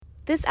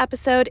This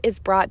episode is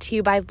brought to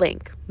you by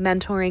Link,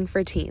 Mentoring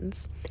for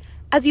Teens.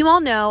 As you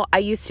all know, I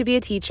used to be a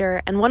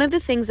teacher, and one of the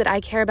things that I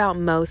care about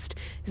most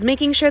is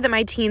making sure that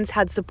my teens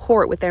had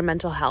support with their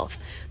mental health.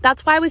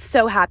 That's why I was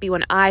so happy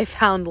when I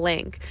found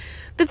Link.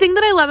 The thing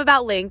that I love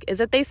about Link is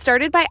that they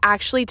started by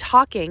actually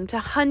talking to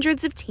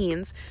hundreds of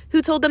teens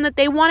who told them that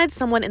they wanted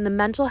someone in the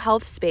mental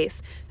health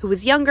space who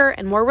was younger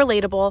and more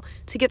relatable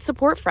to get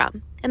support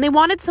from. And they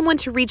wanted someone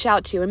to reach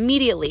out to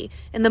immediately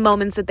in the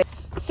moments that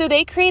So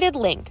they created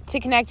Link to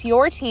connect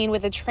your teen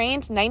with a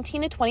trained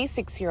 19 to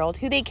 26-year-old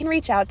who they can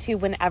reach out to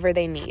whenever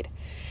they need.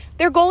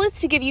 Their goal is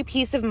to give you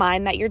peace of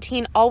mind that your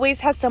teen always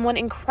has someone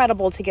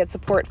incredible to get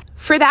support.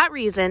 For that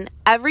reason,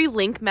 every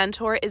Link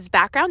mentor is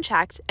background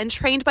checked and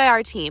trained by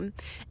our team,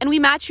 and we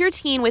match your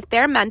teen with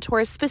their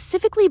mentors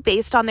specifically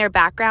based on their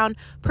background,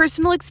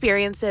 personal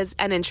experiences,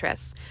 and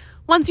interests.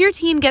 Once your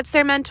teen gets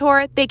their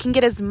mentor, they can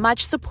get as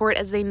much support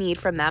as they need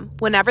from them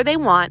whenever they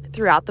want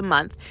throughout the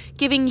month,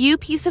 giving you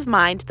peace of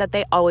mind that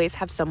they always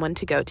have someone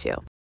to go to.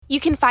 You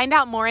can find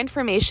out more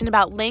information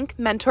about Link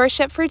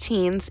Mentorship for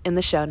Teens in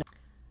the show notes.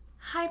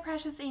 Hi,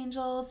 precious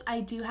angels.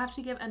 I do have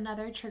to give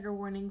another trigger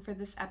warning for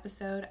this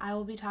episode. I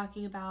will be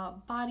talking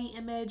about body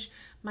image,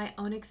 my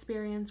own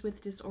experience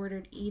with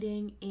disordered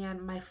eating,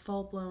 and my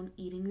full-blown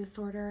eating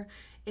disorder.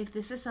 If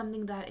this is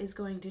something that is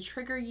going to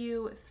trigger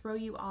you, throw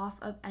you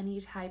off of any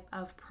type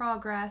of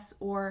progress,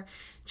 or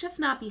just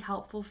not be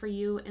helpful for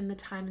you in the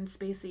time and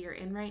space that you're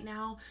in right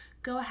now,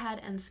 go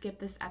ahead and skip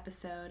this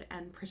episode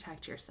and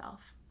protect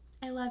yourself.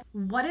 I love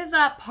you. What is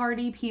up,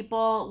 party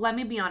people? Let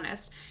me be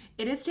honest.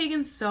 It has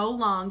taken so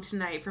long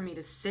tonight for me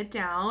to sit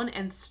down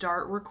and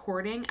start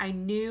recording. I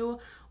knew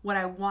what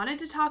I wanted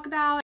to talk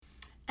about,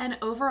 and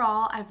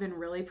overall, I've been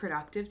really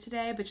productive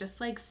today, but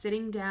just like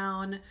sitting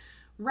down,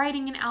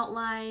 writing an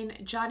outline,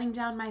 jotting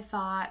down my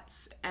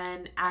thoughts,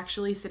 and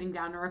actually sitting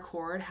down to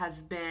record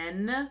has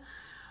been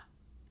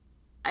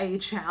a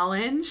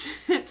challenge.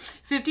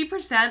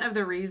 50% of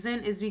the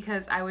reason is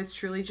because I was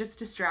truly just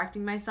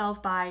distracting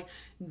myself by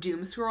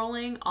doom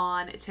scrolling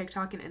on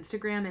TikTok and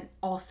Instagram, and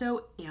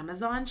also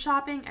Amazon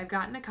shopping. I've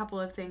gotten a couple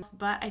of things,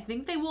 but I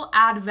think they will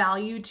add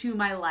value to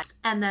my life.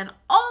 And then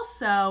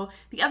also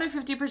the other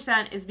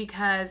 50% is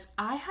because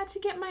I had to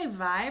get my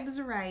vibes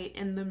right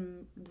in the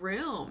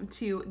room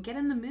to get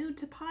in the mood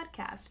to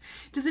podcast.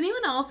 Does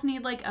anyone else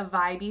need like a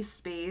vibey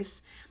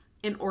space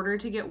in order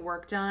to get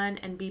work done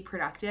and be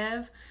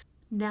productive?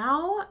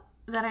 Now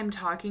that I'm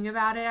talking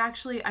about it,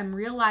 actually, I'm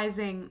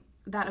realizing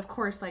that, of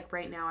course, like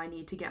right now I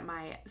need to get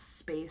my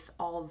space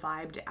all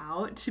vibed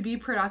out to be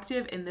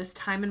productive in this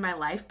time in my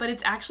life, but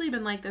it's actually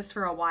been like this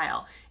for a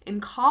while. In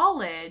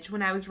college,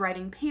 when I was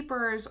writing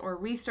papers or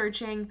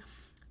researching,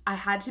 I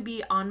had to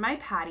be on my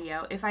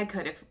patio if I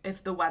could,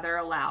 if the weather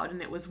allowed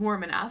and it was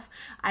warm enough.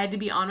 I had to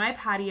be on my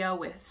patio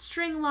with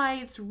string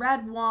lights,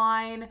 red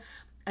wine,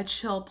 a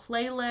chill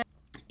playlist,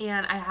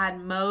 and I had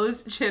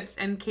Moe's chips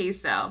and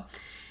queso.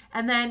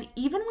 And then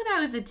even when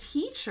I was a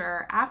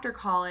teacher after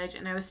college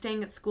and I was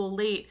staying at school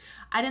late,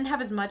 I didn't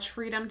have as much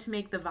freedom to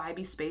make the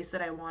vibey space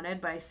that I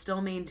wanted, but I still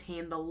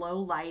maintained the low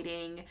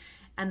lighting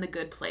and the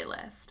good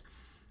playlist.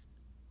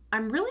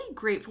 I'm really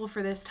grateful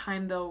for this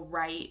time though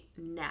right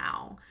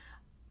now.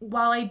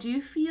 While I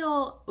do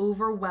feel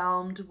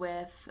overwhelmed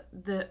with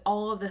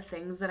all of the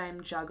things that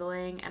I'm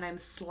juggling, and I'm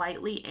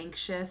slightly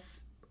anxious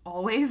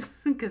always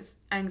because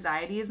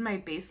anxiety is my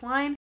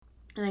baseline,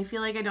 and I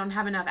feel like I don't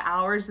have enough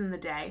hours in the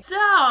day.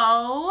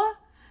 So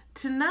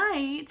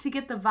tonight, to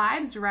get the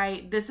vibes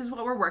right, this is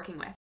what we're working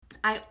with.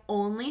 I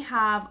only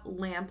have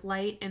lamp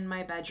light in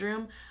my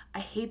bedroom. I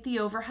hate the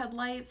overhead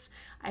lights.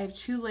 I have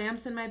 2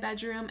 lamps in my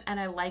bedroom, and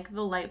I like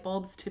the light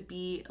bulbs to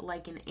be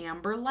like an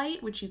amber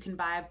light, which you can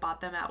buy. I've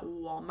bought them at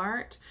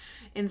Walmart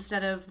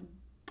instead of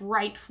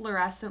bright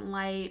fluorescent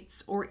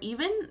lights, or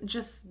even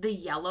just the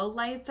yellow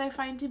lights I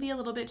find to be a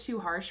little bit too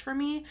harsh for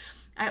me.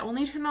 I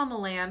only turn on the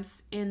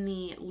lamps in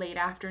the late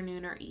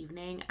afternoon or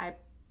evening. I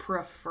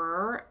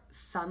prefer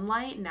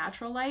sunlight,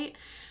 natural light,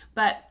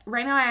 but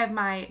right now I have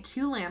my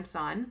 2 lamps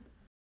on.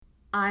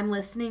 I'm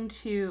listening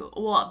to,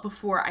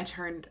 before I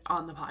turned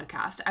on the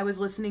podcast, I was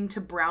listening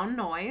to brown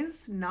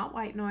noise, not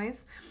white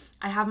noise.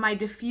 I have my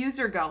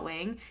diffuser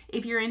going.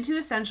 If you're into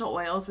essential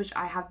oils, which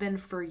I have been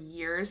for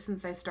years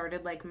since I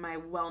started like my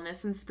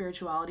wellness and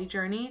spirituality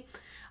journey,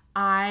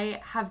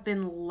 I have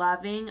been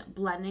loving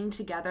blending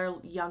together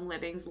Young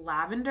Living's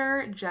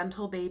lavender,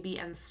 gentle baby,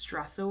 and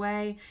stress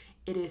away.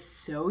 It is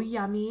so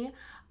yummy.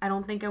 I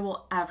don't think I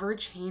will ever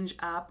change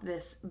up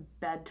this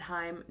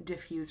bedtime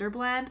diffuser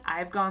blend.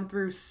 I've gone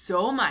through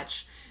so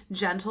much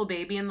gentle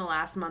baby in the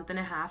last month and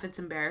a half. It's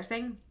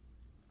embarrassing.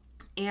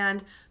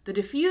 And the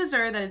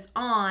diffuser that is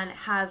on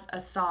has a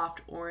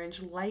soft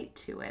orange light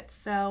to it.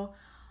 So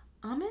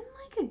I'm in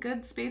like a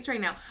good space right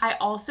now. I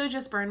also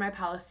just burned my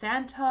Palo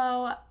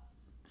Santo,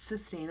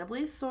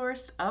 sustainably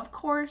sourced, of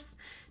course,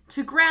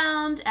 to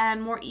ground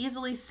and more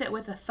easily sit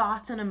with the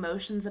thoughts and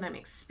emotions that I'm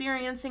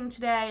experiencing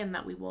today and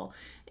that we will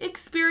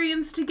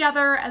experience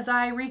together as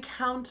I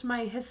recount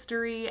my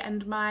history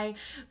and my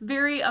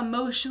very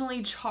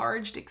emotionally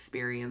charged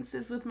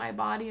experiences with my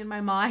body and my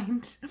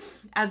mind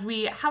as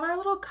we have our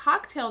little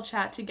cocktail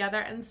chat together.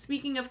 And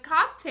speaking of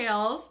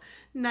cocktails,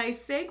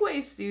 nice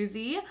segue,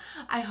 Susie.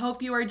 I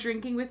hope you are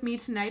drinking with me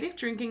tonight if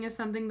drinking is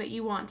something that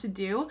you want to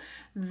do.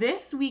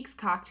 This week's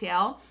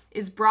cocktail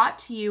is brought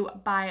to you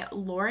by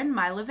Lauren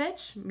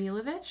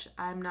Milovich.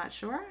 I'm not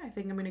sure. I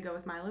think I'm going to go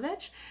with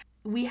Milovich.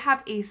 We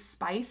have a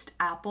spiced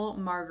apple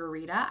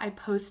margarita. I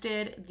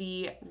posted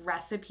the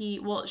recipe.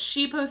 Well,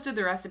 she posted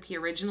the recipe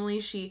originally.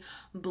 She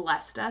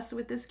blessed us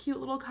with this cute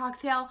little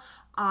cocktail.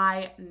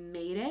 I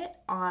made it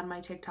on my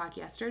TikTok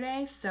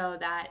yesterday so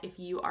that if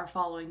you are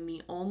following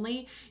me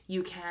only,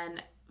 you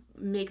can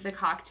make the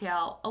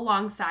cocktail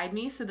alongside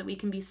me so that we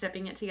can be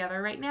sipping it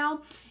together right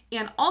now.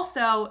 And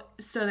also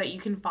so that you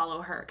can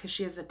follow her because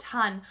she has a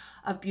ton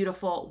of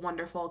beautiful,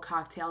 wonderful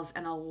cocktails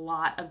and a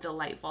lot of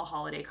delightful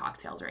holiday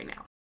cocktails right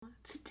now.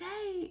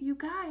 Today, you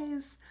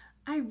guys,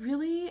 I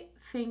really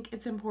think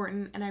it's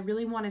important and I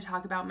really want to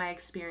talk about my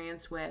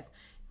experience with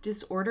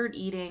disordered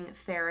eating,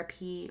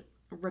 therapy,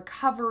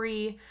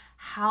 recovery,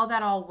 how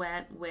that all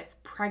went with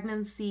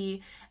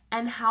pregnancy,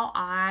 and how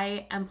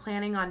I am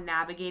planning on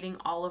navigating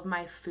all of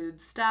my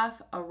food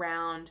stuff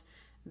around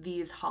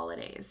these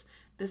holidays.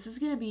 This is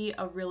going to be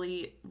a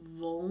really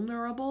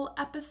vulnerable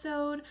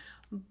episode,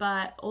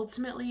 but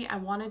ultimately I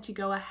wanted to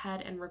go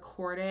ahead and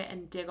record it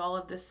and dig all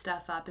of this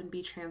stuff up and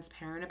be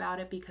transparent about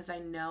it because I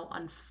know,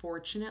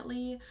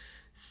 unfortunately,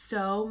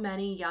 so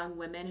many young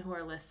women who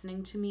are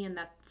listening to me and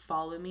that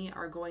follow me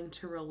are going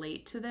to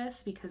relate to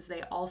this because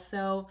they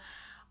also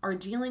are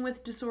dealing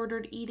with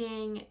disordered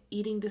eating,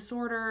 eating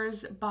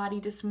disorders, body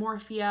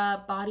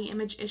dysmorphia, body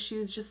image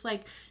issues, just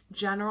like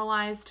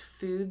generalized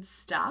food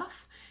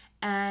stuff.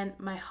 And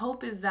my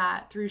hope is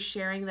that through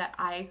sharing that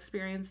I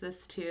experienced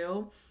this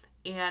too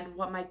and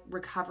what my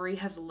recovery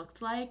has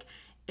looked like,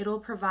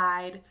 it'll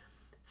provide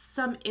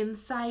some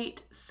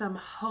insight, some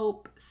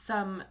hope,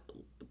 some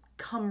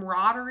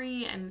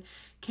camaraderie and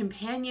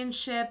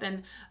companionship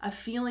and a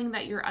feeling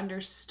that you're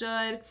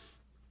understood.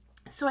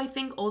 So I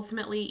think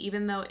ultimately,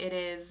 even though it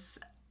is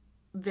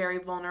very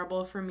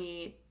vulnerable for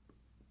me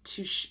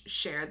to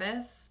share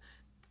this,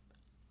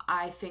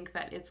 I think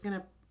that it's going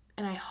to,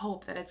 and I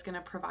hope that it's going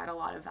to provide a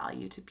lot of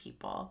value to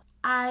people.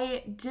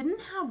 I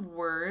didn't have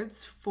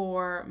words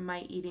for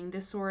my eating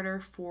disorder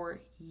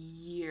for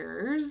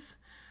years.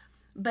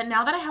 But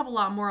now that I have a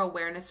lot more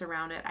awareness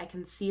around it, I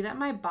can see that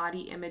my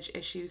body image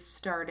issues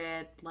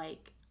started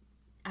like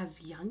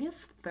as young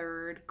as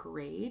 3rd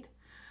grade.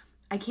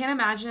 I can't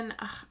imagine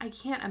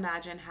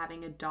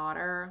having a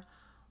daughter,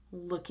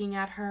 looking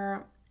at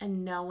her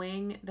and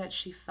knowing that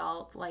she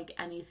felt like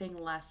anything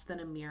less than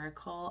a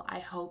miracle. I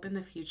hope in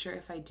the future,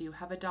 if I do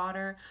have a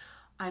daughter,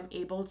 I'm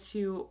able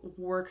to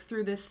work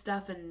through this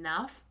stuff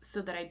enough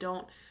so that I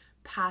don't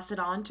pass it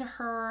on to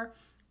her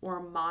or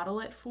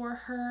model it for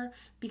her,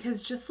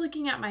 because just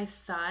looking at my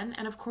son,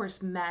 and of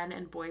course men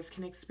and boys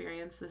can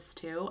experience this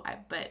too,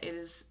 but it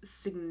is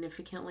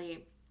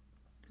significantly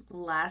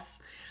less.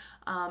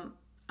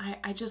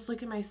 I just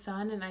look at my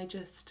son and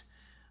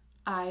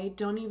I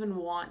don't even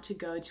want to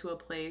go to a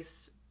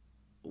place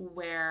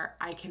where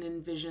I can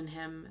envision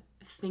him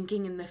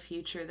thinking in the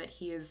future that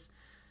he is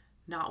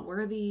not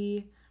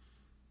worthy,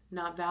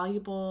 not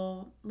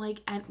valuable,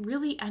 and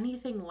really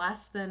anything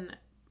less than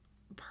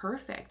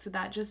perfect.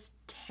 That just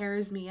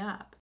tears me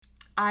up.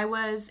 I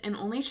was an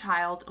only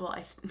child. Well,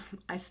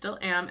 I still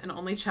am an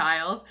only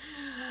child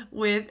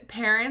with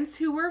parents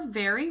who were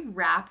very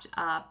wrapped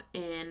up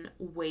in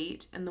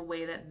weight and the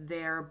way that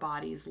their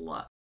bodies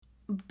look.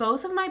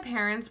 Both of my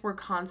parents were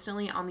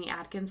constantly on the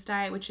Atkins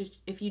diet, which,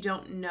 if you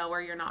don't know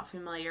or you're not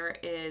familiar,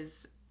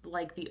 is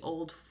like the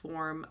old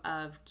form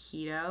of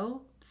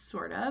keto,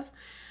 sort of.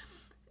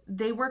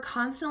 They were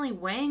constantly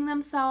weighing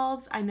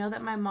themselves. I know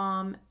that my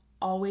mom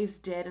always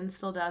did and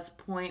still does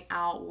point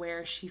out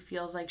where she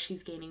feels like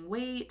she's gaining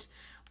weight.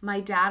 My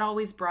dad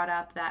always brought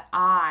up that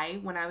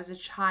when I was a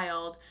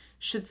child,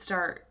 should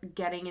start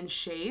getting in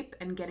shape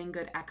and getting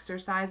good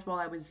exercise while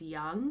I was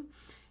young.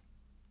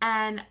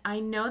 And I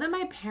know that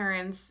my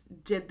parents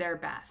did their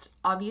best.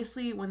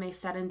 Obviously, when they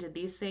said and did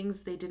these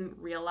things, they didn't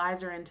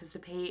realize or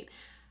anticipate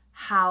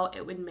how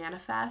it would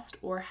manifest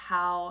or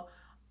how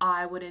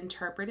I would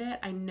interpret it.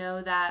 I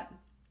know that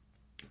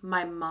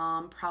my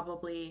mom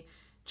probably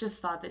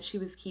just thought that she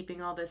was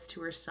keeping all this to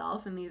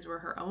herself and these were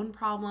her own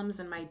problems,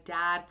 and my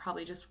dad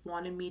probably just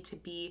wanted me to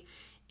be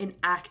an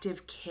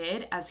active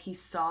kid as he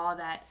saw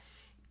that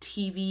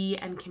TV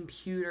and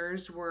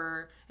computers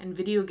and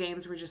video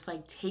games were just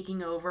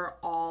taking over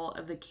all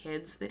of the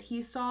kids that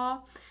he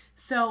saw.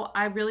 So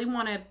I really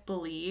want to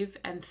believe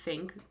and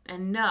think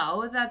and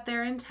know that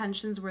their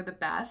intentions were the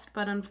best,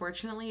 but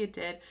unfortunately it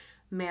did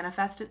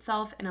manifest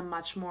itself in a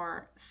much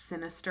more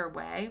sinister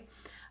way.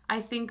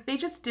 I think they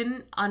just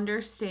didn't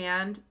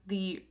understand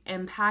the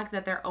impact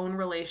that their own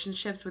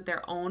relationships with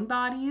their own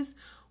bodies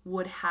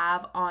would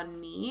have on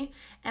me.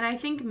 And I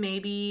think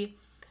maybe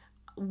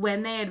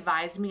when they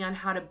advised me on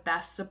how to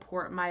best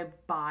support my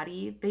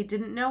body, they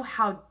didn't know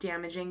how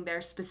damaging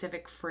their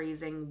specific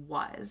phrasing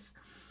was.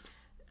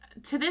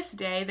 To this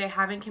day, they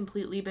haven't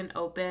completely been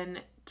open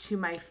to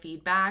my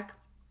feedback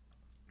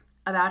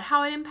about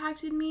how it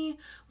impacted me,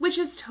 which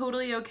is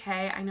totally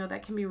okay. I know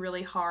that can be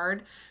really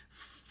hard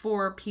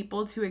for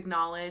people to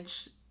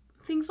acknowledge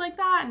things like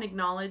that and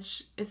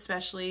acknowledge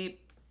especially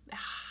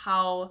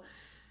how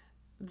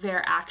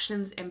their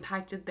actions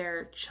impacted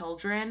their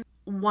children.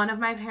 One of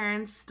my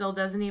parents still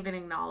doesn't even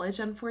acknowledge,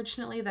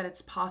 unfortunately, that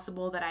it's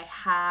possible that I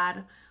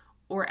had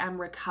or am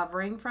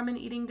recovering from an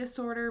eating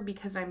disorder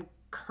because I'm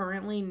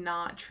currently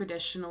not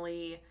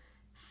traditionally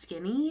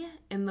skinny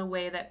in the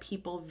way that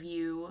people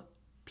view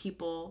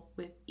people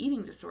with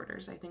eating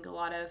disorders. I think a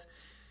lot of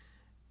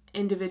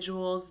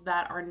individuals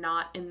that are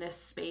not in this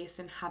space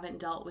and haven't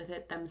dealt with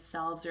it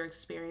themselves or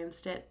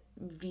experienced it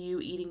view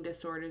eating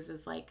disorders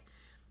as like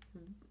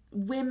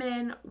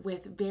women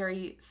with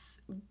very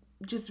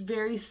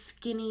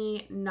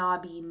skinny,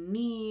 knobby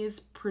knees,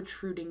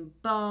 protruding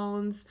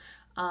bones,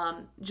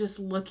 just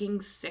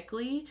looking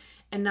sickly,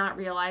 and not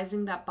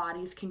realizing that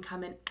bodies can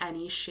come in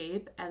any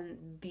shape and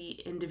the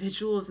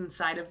individuals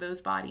inside of those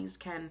bodies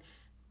can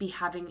be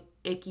having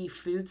icky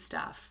food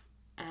stuff,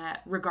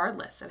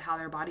 regardless of how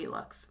their body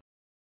looks.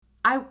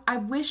 I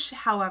wish,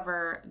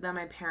 however, that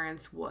my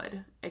parents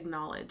would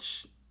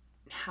acknowledge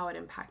how it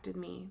impacted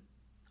me,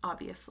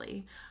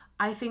 obviously.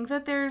 I think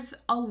that there's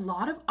a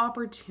lot of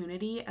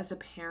opportunity as a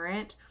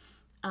parent,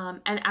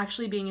 and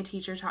actually being a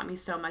teacher taught me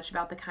so much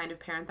about the kind of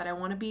parent that I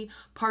want to be,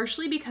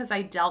 partially because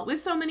I dealt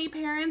with so many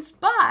parents,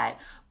 but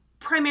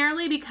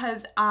primarily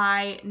because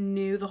I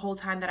knew the whole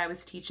time that I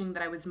was teaching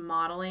that I was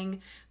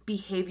modeling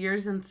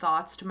behaviors and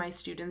thoughts to my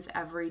students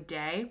every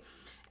day.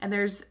 And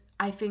there's,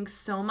 I think,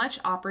 so much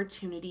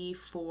opportunity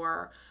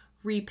for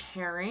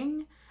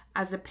repairing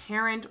as a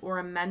parent or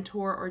a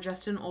mentor or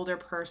just an older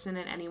person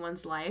in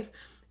anyone's life,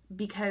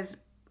 because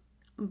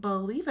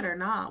believe it or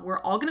not, we're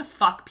all going to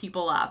fuck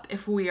people up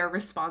if we are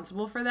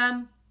responsible for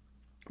them,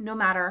 no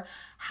matter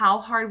how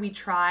hard we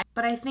try.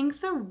 But I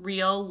think the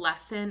real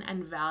lesson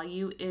and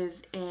value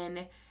is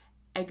in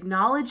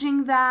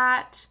acknowledging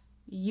that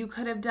you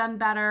could have done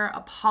better,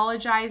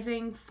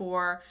 apologizing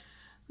for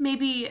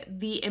maybe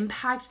the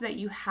impact that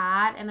you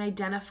had, and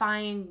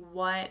identifying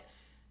what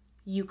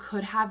you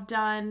could have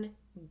done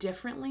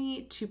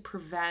differently to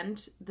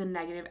prevent the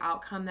negative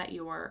outcome that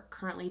you're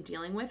currently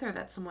dealing with or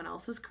that someone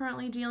else is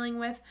currently dealing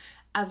with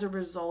as a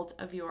result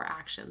of your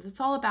actions. It's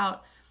all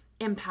about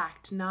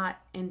impact, not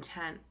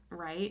intent,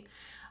 right?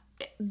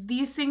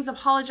 These things,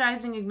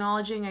 apologizing,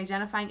 acknowledging,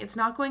 identifying, it's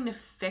not going to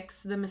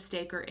fix the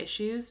mistake or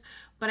issues,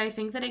 but I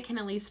think that it can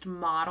at least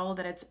model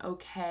that it's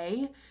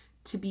okay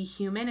to be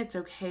human, it's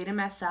okay to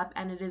mess up,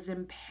 and it is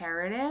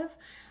imperative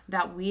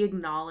that we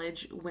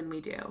acknowledge when we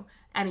do.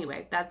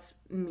 Anyway, that's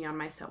me on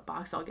my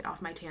soapbox. I'll get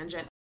off my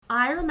tangent.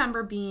 I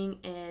remember being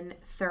in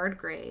 3rd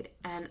grade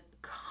and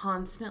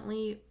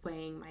constantly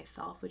weighing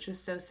myself, which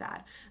was so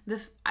sad.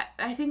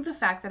 I think the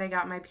fact that I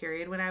got my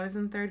period when I was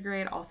in 3rd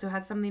grade also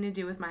had something to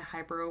do with my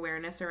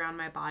hyper-awareness around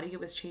my body. It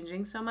was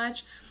changing so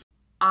much.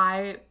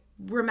 I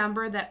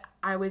remember that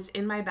I was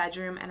in my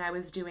bedroom and I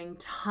was doing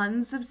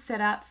tons of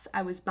sit-ups.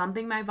 I was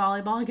bumping my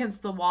volleyball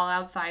against the wall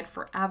outside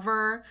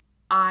forever.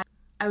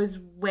 I was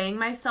weighing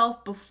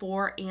myself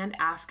before and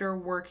after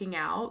working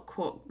out,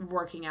 quote,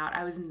 working out.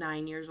 I was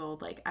 9 years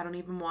old. Like, I don't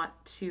even want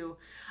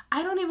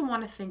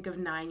to think of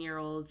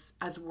 9-year-olds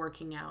as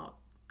working out.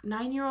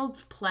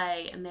 9-year-olds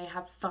play and they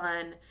have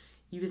fun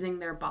using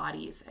their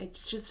bodies.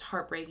 It's just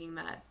heartbreaking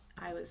that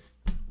I was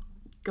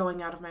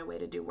going out of my way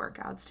to do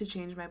workouts to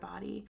change my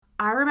body.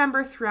 I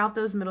remember throughout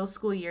those middle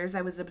school years,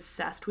 I was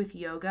obsessed with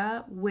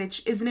yoga,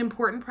 which is an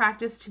important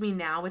practice to me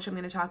now, which I'm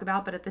going to talk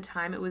about. But at the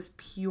time, it was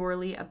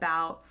purely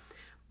about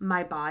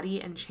my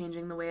body and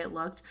changing the way it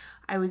looked.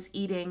 I was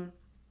eating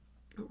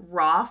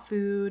raw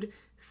food,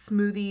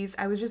 smoothies.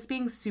 I was just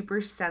being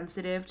super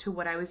sensitive to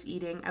what I was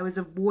eating. I was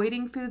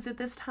avoiding foods at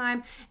this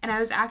time, and I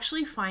was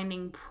actually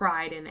finding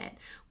pride in it,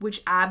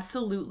 which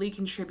absolutely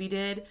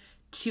contributed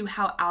to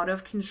how out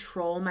of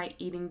control my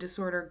eating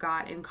disorder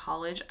got in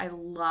college. I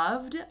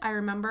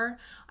remember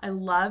I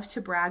loved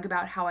to brag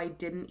about how I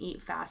didn't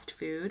eat fast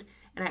food,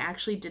 and I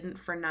actually didn't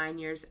for 9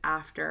 years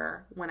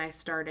after when I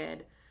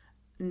started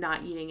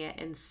not eating it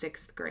in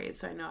 6th grade.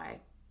 So I know I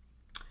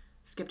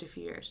skipped a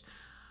few years.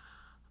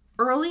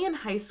 Early in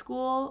high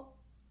school,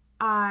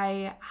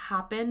 I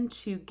happened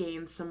to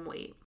gain some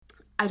weight.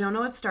 I don't know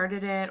what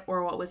started it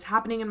or what was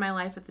happening in my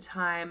life at the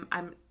time.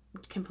 I'm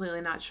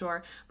completely not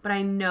sure, but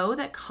I know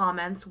that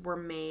comments were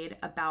made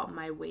about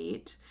my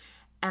weight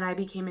and I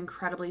became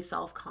incredibly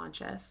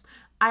self-conscious.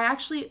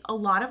 A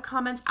lot of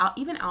comments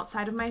even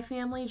outside of my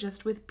family,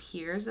 just with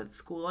peers at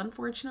school,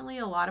 unfortunately,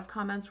 a lot of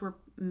comments were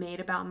made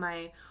about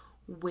my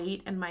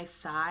weight and my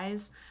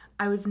size.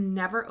 I was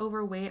never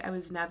overweight. I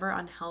was never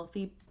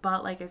unhealthy,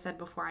 but like I said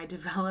before, I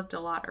developed a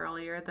lot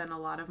earlier than a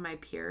lot of my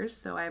peers,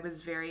 so I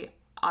was very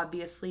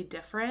obviously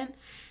different.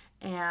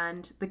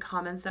 and the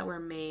comments that were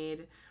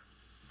made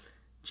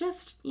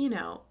just,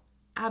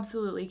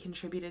 absolutely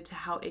contributed to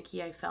how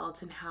icky I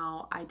felt and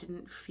how I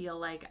didn't feel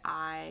like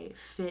I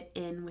fit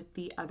in with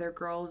the other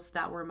girls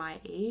that were my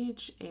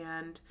age,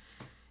 and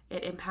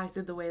it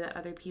impacted the way that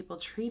other people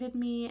treated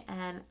me,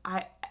 and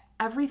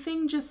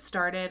everything just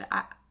started.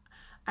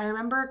 I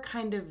remember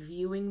kind of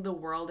viewing the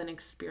world and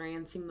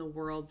experiencing the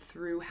world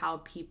through how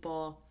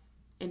people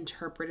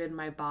interpreted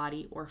my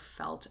body or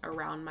felt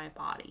around my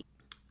body.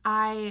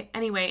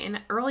 Anyway, in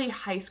early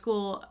high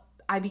school,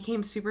 I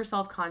became super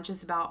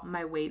self-conscious about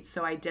my weight,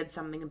 so I did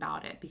something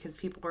about it because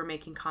people were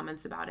making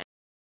comments about it.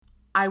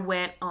 I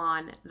went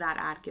on that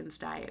Atkins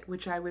diet,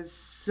 which I was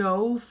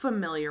so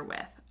familiar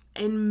with.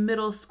 In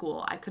middle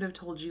school, I could have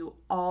told you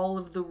all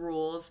of the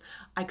rules.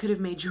 I could have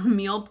made you a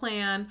meal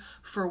plan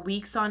for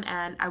weeks on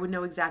end. I would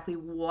know exactly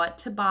what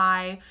to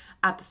buy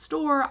at the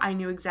store. I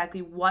knew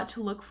exactly what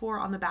to look for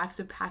on the backs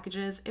of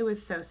packages. It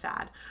was so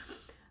sad.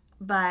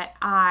 But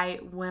I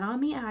went on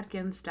the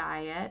Atkins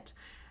diet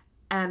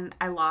and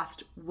I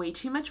lost way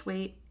too much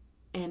weight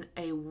in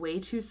a way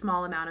too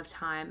small amount of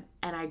time,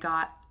 and I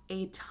got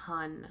a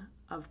ton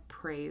of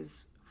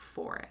praise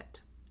for it.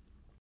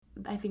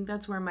 I think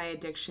that's where my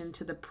addiction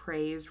to the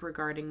praise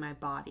regarding my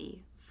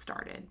body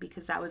started,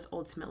 because that was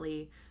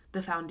ultimately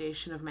the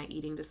foundation of my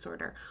eating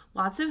disorder.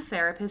 Lots of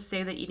therapists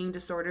say that eating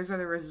disorders are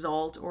the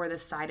result or the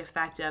side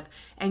effect of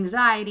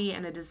anxiety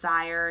and a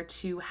desire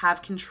to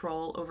have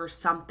control over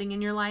something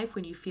in your life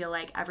when you feel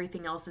like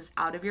everything else is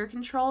out of your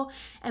control.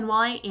 And while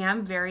I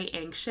am very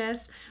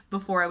anxious,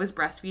 before I was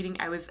breastfeeding,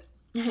 I was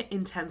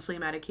intensely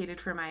medicated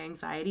for my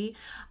anxiety.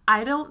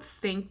 I don't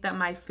think that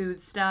my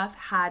food stuff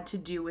had to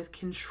do with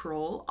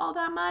control all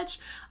that much.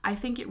 I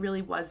think it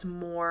really was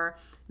more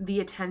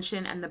the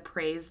attention and the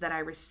praise that I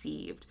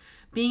received.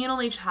 Being an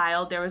only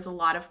child, there was a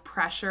lot of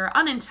pressure,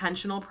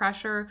 unintentional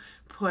pressure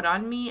put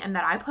on me and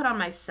that I put on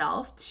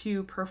myself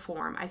to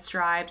perform. I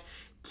strived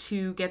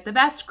to get the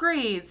best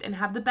grades and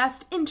have the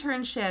best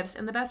internships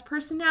and the best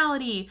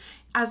personality.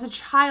 As a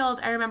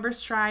child, I remember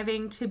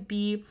striving to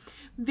be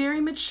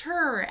very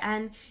mature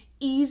and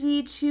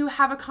easy to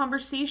have a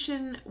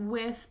conversation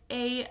with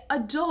a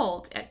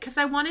adult, because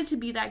I wanted to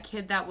be that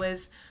kid that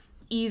was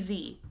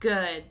easy,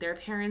 good. Their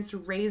parents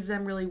raised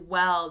them really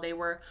well. They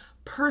were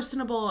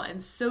personable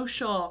and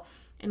social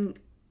and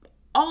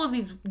all of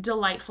these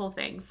delightful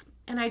things.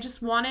 And I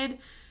just wanted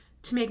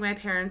to make my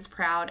parents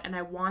proud, and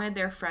I wanted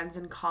their friends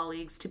and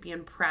colleagues to be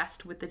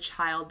impressed with the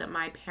child that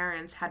my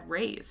parents had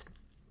raised.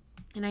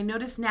 And I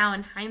notice now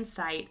in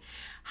hindsight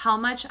how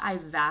much I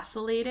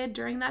vacillated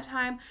during that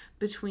time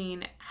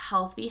between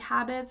healthy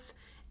habits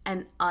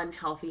and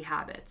unhealthy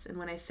habits. And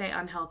when I say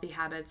unhealthy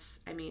habits,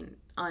 I mean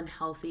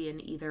unhealthy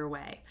in either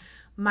way.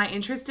 My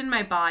interest in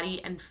my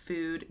body and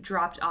food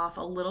dropped off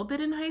a little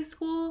bit in high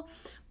school,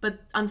 but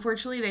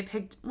unfortunately,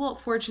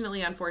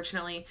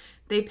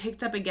 they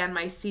picked up again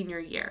my senior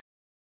year.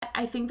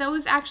 I think that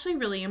was actually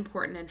really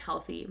important and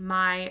healthy.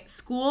 My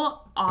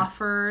school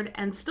offered,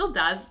 and still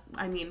does,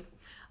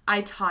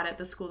 I taught at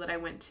the school that I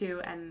went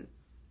to, and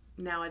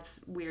now it's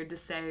weird to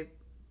say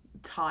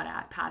taught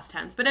at past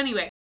tense. But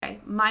anyway,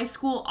 my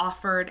school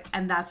offered,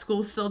 and that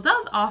school still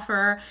does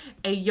offer,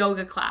 a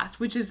yoga class,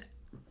 which is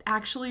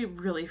actually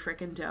really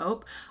freaking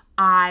dope.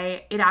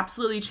 It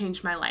absolutely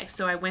changed my life.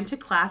 So I went to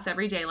class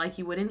every day like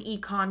you would an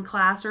econ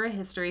class or a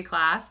history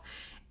class,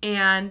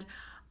 and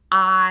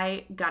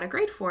I got a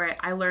grade for it.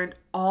 I learned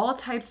all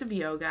types of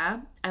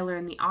yoga. I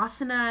learned the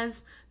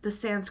asanas, the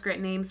Sanskrit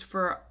names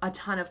for a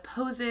ton of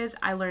poses.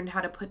 I learned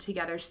how to put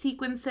together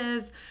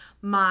sequences.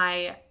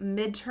 My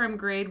midterm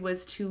grade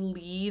was to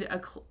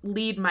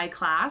lead my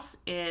class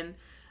in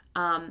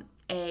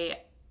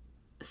a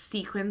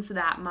sequence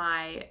that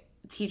my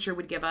teacher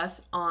would give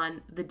us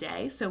on the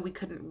day, so we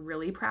couldn't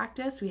really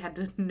practice. We had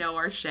to know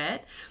our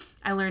shit.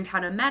 I learned how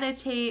to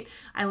meditate.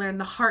 I learned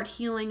the heart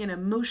healing and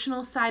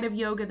emotional side of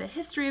yoga, the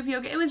history of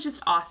yoga. It was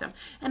just awesome.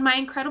 And my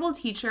incredible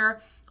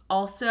teacher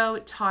also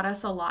taught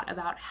us a lot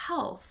about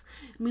health.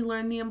 And we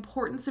learned the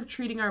importance of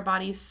treating our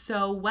bodies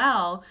so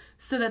well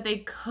so that they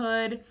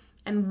could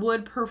and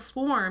would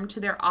perform to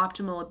their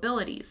optimal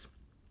abilities.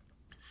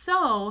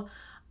 So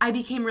I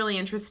became really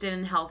interested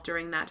in health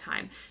during that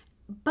time.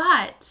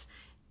 But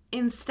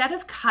instead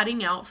of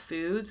cutting out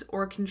foods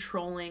or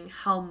controlling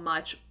how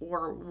much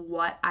or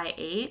what I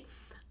ate,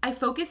 I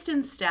focused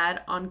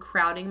instead on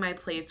crowding my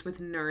plates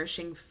with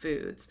nourishing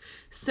foods.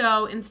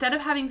 So instead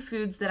of having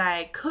foods that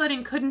I could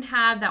and couldn't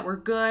have that were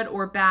good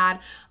or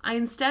bad, I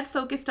instead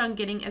focused on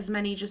getting as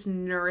many just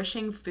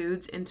nourishing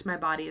foods into my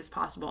body as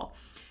possible.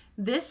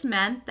 This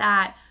meant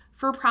that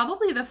for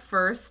probably the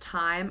first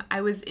time,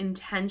 I was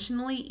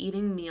intentionally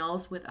eating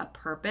meals with a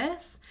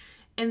purpose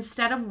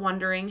instead of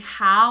wondering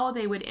how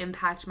they would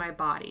impact my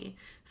body.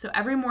 So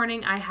every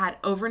morning I had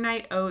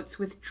overnight oats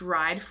with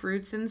dried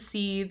fruits and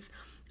seeds,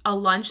 a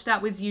lunch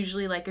that was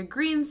usually like a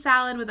green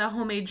salad with a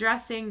homemade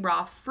dressing,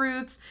 raw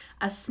fruits,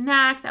 a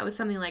snack that was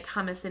something like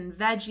hummus and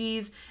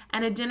veggies,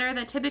 and a dinner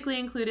that typically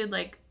included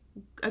like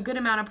a good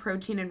amount of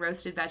protein and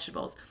roasted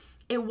vegetables.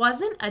 It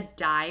wasn't a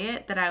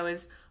diet that I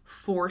was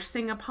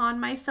forcing upon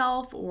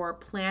myself or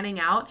planning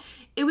out.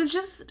 It was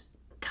just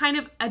kind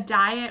of a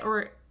diet,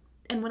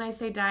 and when I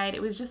say diet,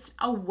 it was just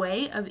a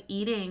way of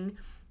eating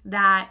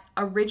that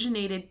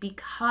originated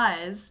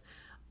because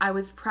I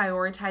was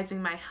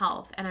prioritizing my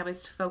health and I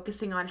was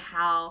focusing on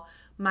how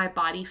my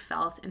body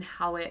felt and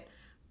how it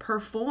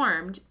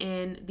performed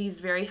in these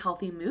very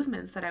healthy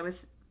movements that I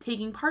was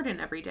taking part in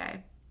every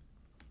day.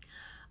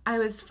 I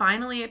was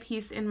finally at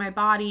peace in my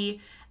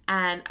body,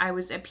 and I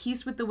was at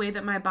peace with the way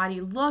that my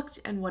body looked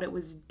and what it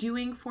was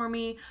doing for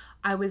me.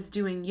 I was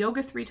doing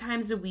yoga 3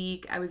 times a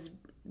week.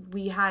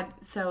 We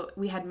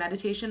had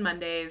meditation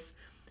Mondays.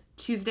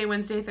 Tuesday,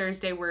 Wednesday,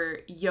 Thursday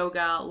were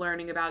yoga,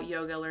 learning about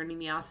yoga, learning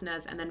the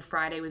asanas, and then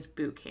Friday was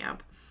boot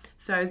camp.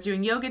 So I was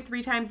doing yoga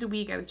 3 times a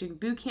week. I was doing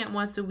boot camp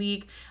once a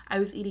week. I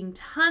was eating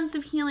tons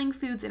of healing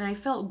foods, and I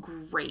felt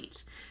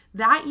great.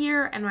 That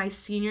year and my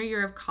senior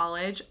year of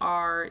college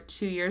are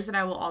 2 years that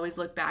I will always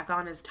look back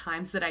on as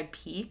times that I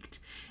peaked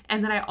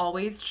and that I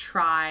always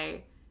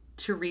try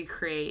to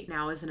recreate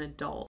now as an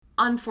adult.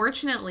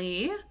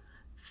 Unfortunately,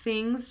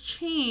 things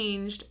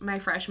changed my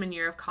freshman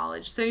year of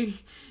college. So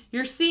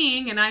you're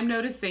seeing, and I'm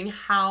noticing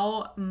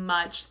how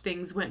much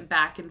things went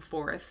back and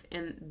forth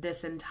in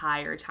this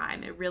entire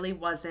time. It really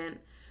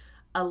wasn't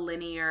a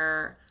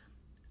linear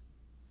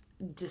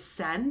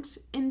descent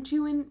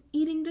into an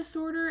eating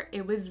disorder.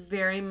 It was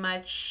very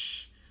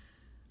much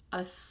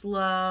a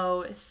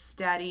slow,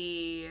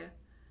 steady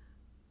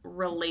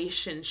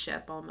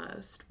relationship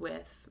almost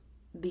with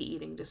the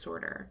eating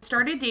disorder.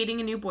 Started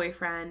dating a new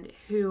boyfriend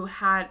who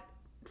had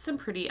some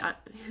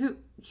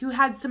who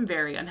had some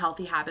very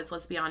unhealthy habits,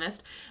 let's be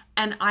honest,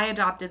 and I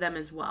adopted them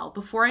as well.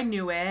 Before I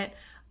knew it,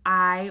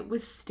 I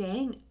was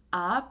staying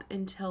up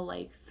until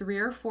like 3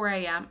 or 4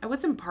 a.m. I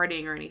wasn't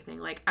partying or anything.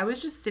 Like, I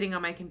was just sitting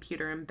on my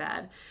computer in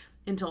bed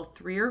until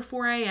 3 or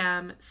 4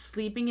 a.m.,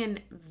 sleeping in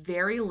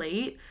very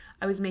late.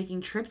 I was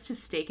making trips to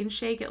Steak and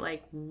Shake at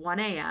like 1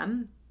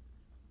 a.m.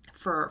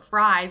 for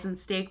fries and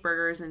steak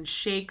burgers and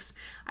shakes.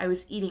 I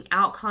was eating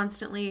out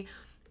constantly.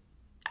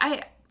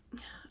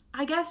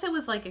 I guess it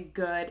was like a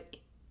good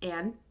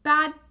and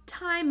bad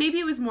time. Maybe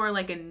it was more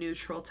like a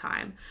neutral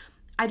time.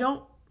 I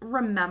don't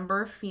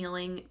remember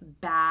feeling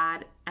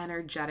bad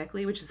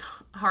energetically, which is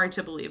hard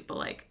to believe, but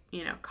like,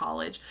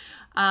 college.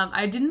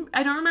 I don't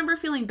remember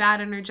feeling bad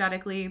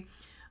energetically.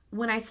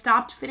 When I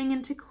stopped fitting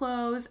into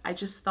clothes, I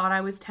just thought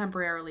I was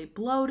temporarily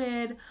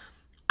bloated.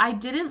 I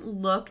didn't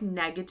look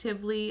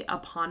negatively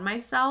upon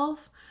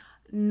myself,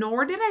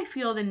 nor did I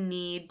feel the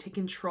need to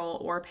control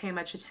or pay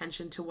much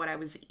attention to what I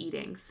was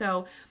eating.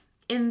 So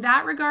in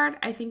that regard,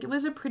 I think it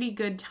was a pretty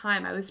good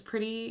time. I was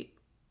pretty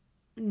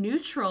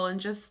neutral and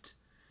just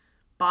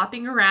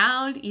bopping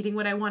around, eating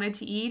what I wanted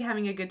to eat,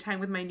 having a good time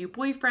with my new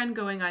boyfriend,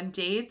 going on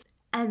dates.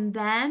 And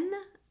then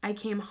I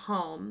came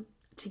home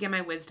to get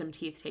my wisdom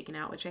teeth taken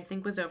out, which I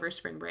think was over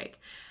spring break.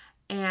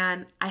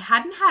 And I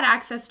hadn't had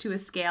access to a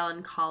scale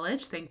in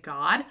college, thank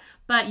God,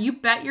 but you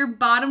bet your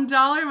bottom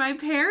dollar my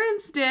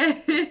parents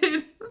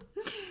did.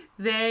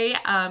 They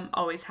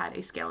always had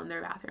a scale in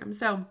their bathroom.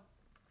 So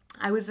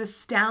I was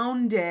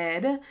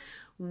astounded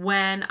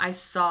when I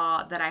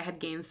saw that I had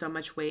gained so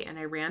much weight, and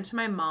I ran to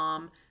my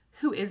mom,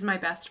 who is my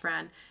best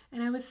friend,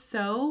 and I was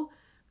so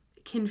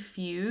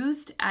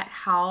confused at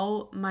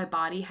how my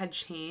body had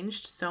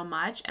changed so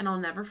much. And I'll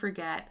never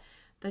forget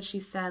that she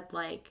said,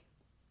 like,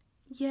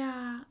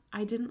 yeah,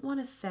 I didn't want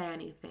to say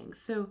anything.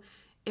 So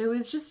it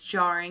was just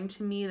jarring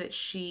to me that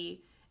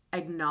she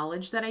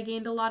acknowledged that I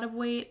gained a lot of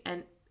weight,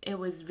 and it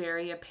was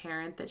very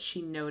apparent that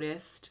she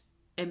noticed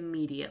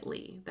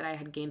immediately that I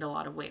had gained a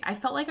lot of weight. I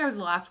felt like I was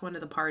the last one to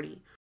the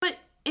party. But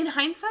in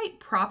hindsight,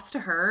 props to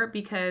her,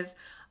 because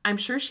I'm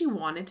sure she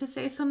wanted to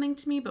say something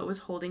to me but was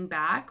holding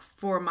back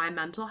for my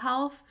mental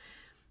health.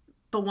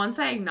 But once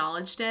I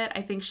acknowledged it,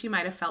 I think she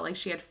might have felt like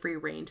she had free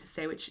reign to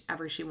say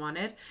whichever she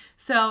wanted.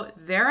 So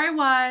there I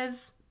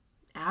was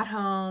at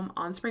home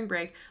on spring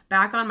break,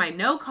 back on my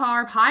no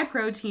carb, high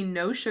protein,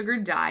 no sugar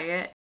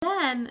diet.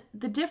 Then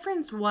the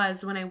difference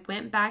was when I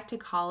went back to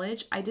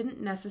college, I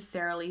didn't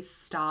necessarily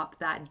stop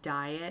that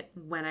diet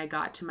when I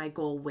got to my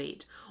goal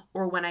weight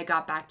or when I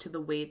got back to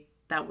the weight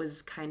that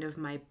was kind of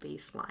my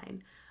baseline.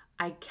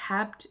 I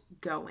kept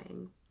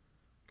going.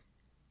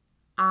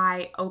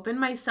 I opened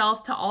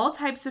myself to all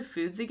types of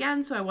foods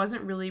again, so I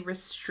wasn't really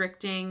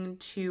restricting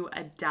to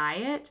a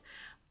diet,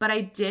 but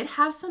I did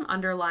have some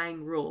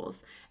underlying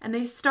rules. And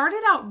they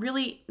started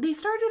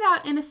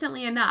out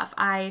innocently enough.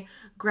 I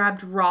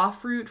grabbed raw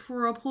fruit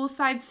for a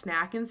poolside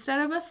snack instead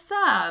of a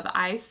sub.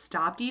 I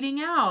stopped eating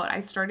out.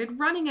 I started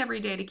running every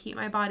day to keep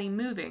my body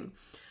moving.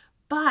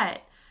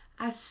 But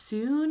as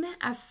soon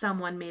as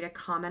someone made a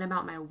comment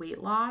about my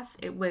weight loss,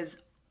 it was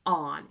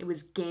on. It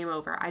was game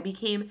over. I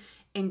became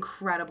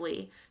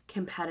incredibly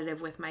competitive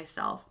with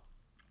myself.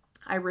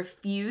 I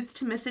refused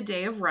to miss a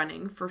day of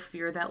running for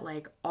fear that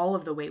like all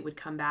of the weight would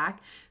come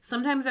back.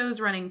 Sometimes I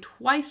was running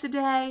twice a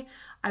day.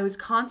 I was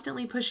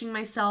constantly pushing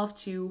myself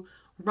to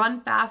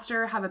run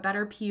faster, have a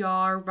better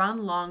PR,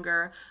 run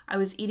longer. I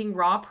was eating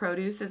raw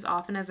produce as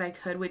often as I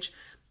could, which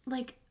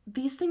like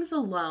these things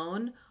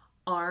alone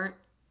aren't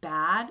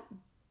bad,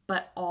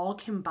 but all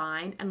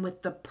combined and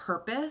with the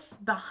purpose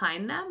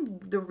behind them,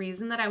 the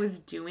reason that I was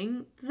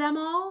doing them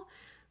all,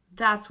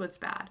 that's what's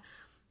bad.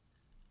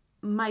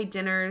 My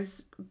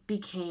dinners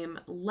became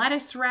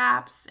lettuce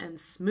wraps and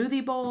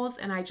smoothie bowls,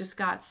 and I just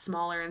got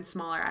smaller and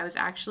smaller. I was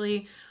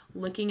actually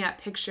looking at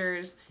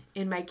pictures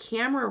in my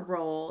camera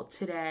roll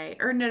today.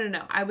 Or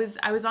no. I was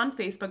on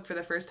Facebook for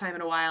the first time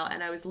in a while,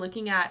 and I was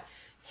looking at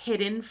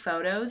hidden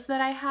photos that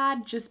I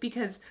had just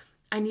because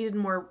I needed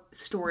more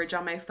storage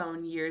on my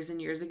phone years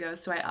and years ago.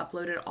 So I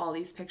uploaded all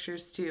these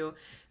pictures to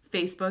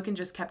Facebook and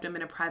just kept them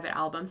in a private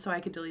album so I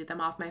could delete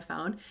them off my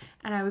phone.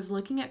 And I was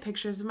looking at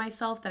pictures of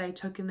myself that I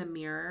took in the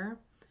mirror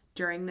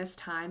during this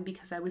time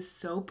because I was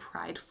so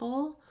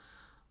prideful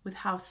with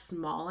how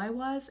small I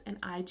was, and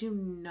I do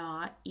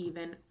not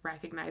even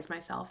recognize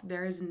myself.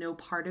 There is no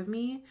part of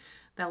me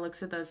that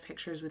looks at those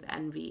pictures with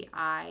envy.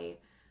 I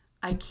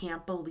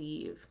can't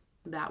believe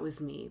that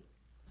was me.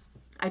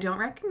 I don't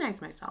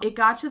recognize myself. It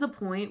got to the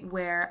point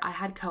where I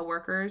had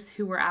coworkers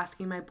who were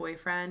asking my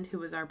boyfriend, who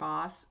was our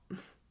boss,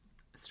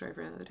 story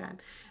for another time,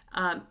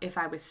 if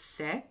I was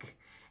sick.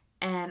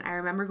 And I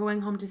remember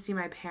going home to see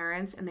my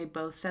parents, and they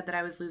both said that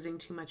I was losing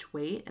too much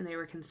weight and they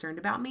were concerned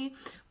about me.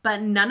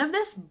 But none of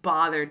this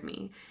bothered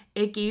me.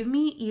 It gave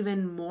me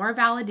even more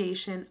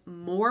validation,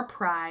 more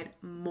pride,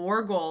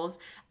 more goals.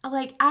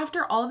 Like,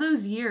 after all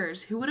those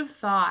years, who would have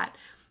thought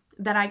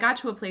that I got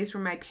to a place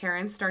where my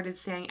parents started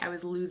saying I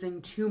was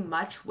losing too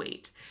much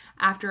weight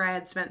after I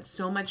had spent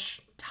so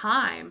much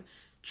time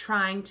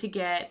trying to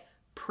get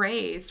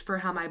praise for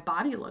how my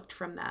body looked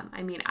from them.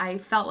 I mean, I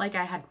felt like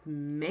I had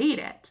made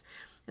it.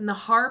 And the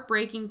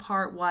heartbreaking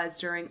part was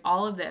during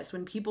all of this,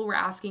 when people were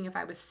asking if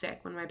I was sick,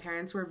 when my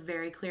parents were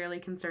very clearly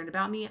concerned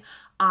about me,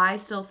 I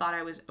still thought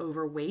I was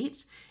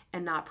overweight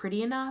and not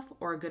pretty enough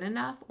or good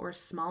enough or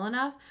small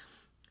enough.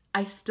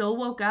 I still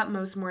woke up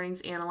most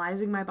mornings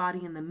analyzing my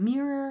body in the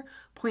mirror,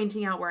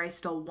 pointing out where I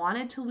still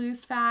wanted to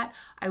lose fat.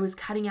 I was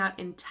cutting out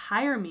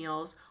entire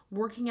meals,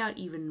 working out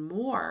even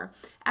more.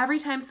 Every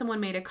time someone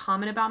made a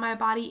comment about my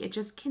body, it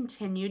just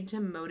continued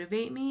to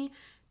motivate me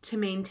to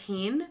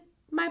maintain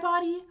my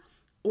body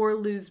or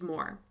lose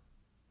more.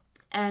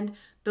 And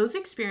those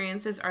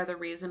experiences are the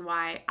reason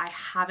why I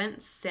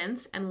haven't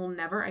since and will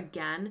never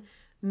again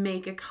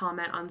make a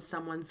comment on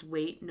someone's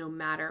weight no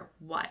matter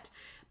what.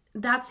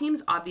 That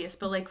seems obvious,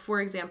 but like,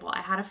 for example, I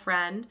had a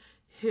friend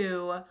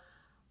who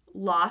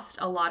lost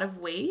a lot of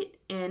weight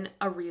in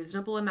a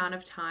reasonable amount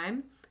of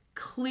time,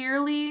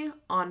 clearly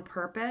on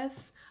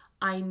purpose.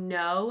 I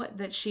know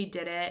that she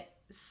did it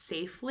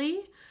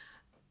safely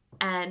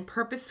and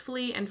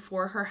purposefully and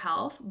for her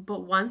health.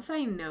 But once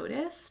I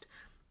noticed,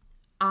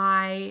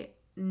 I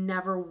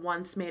never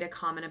once made a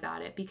comment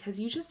about it, because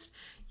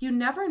you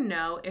never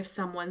know if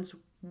someone's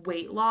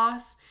weight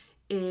loss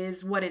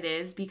is what it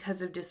is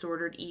because of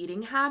disordered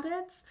eating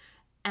habits.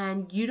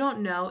 And you don't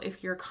know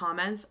if your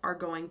comments are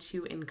going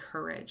to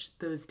encourage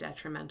those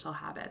detrimental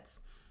habits.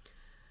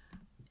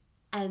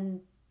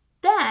 And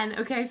then,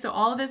 okay, so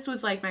all of this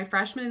was like my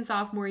freshman and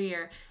sophomore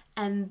year.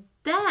 And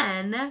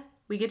then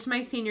we get to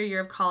my senior year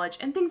of college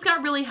and things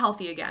got really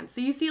healthy again. So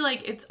you see,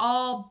 like, it's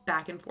all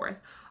back and forth.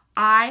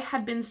 I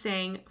had been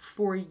saying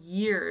for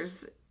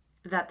years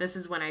that this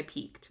is when I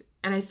peaked.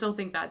 And I still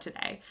think that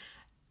today.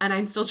 And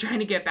I'm still trying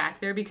to get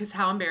back there, because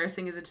how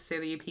embarrassing is it to say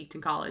that you peaked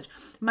in college?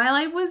 My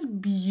life was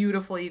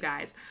beautiful, you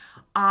guys.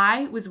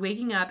 I was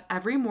waking up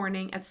every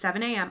morning at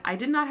 7 a.m. I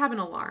did not have an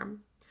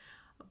alarm,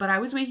 but I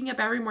was waking up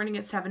every morning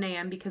at 7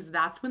 a.m. because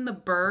that's when the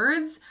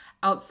birds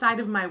outside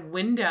of my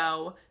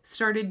window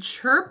started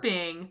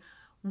chirping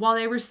while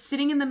they were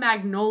sitting in the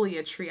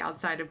magnolia tree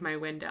outside of my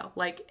window.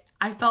 Like,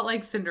 I felt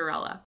like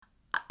Cinderella.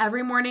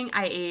 Every morning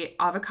I ate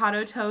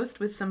avocado toast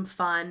with some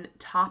fun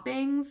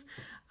toppings.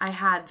 I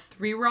had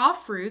 3 raw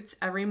fruits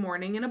every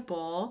morning in a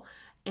bowl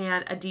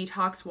and a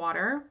detox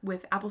water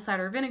with apple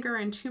cider vinegar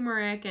and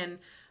turmeric and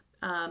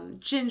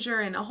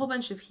ginger and a whole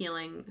bunch of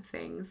healing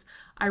things.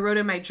 I wrote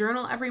in my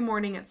journal every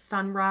morning at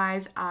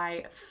sunrise.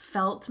 I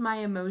felt my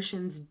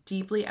emotions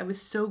deeply. I was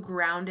so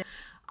grounded.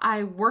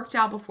 I worked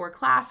out before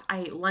class. I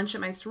ate lunch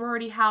at my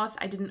sorority house.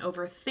 I didn't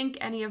overthink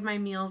any of my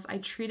meals. I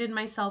treated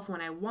myself when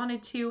I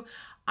wanted to.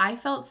 I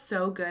felt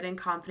so good and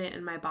confident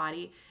in my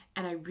body.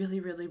 And I really,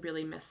 really,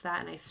 really miss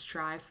that. And I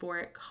strive for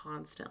it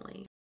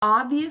constantly.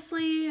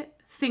 Obviously,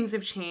 things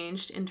have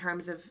changed in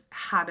terms of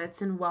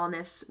habits and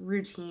wellness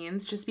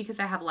routines. Just because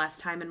I have less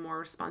time and more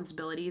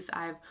responsibilities,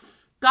 I've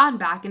gone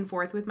back and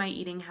forth with my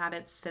eating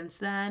habits since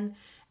then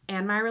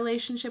and my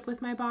relationship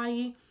with my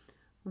body.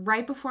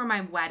 Right before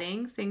my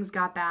wedding, things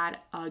got bad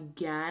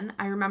again.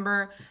 I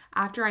remember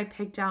after I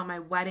picked out my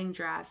wedding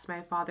dress,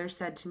 my father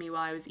said to me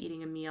while I was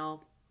eating a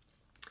meal,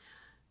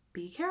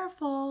 "Be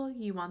careful,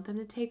 you want them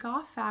to take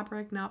off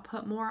fabric, not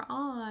put more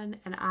on."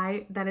 And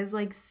that is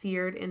like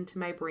seared into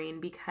my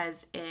brain,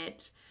 because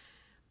it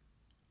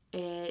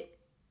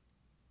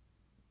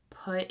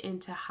put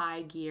into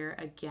high gear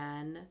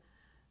again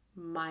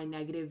my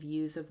negative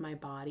views of my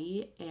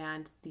body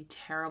and the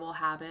terrible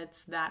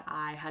habits that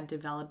I had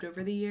developed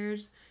over the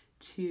years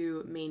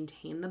to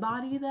maintain the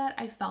body that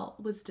I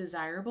felt was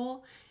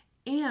desirable,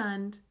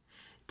 and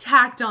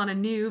tacked on a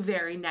new,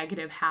 very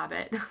negative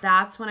habit.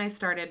 That's when I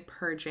started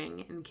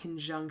purging in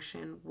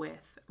conjunction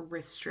with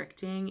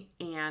restricting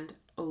and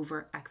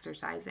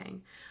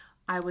over-exercising.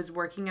 I was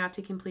working out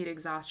to complete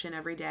exhaustion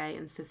every day,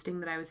 insisting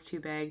that I was too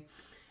big.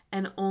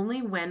 And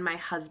only when my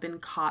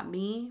husband caught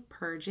me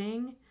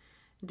purging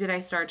did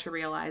I start to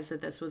realize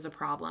that this was a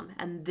problem.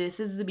 And this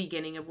is the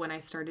beginning of when I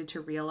started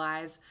to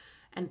realize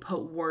and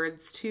put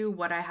words to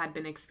what I had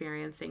been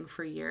experiencing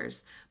for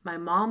years. My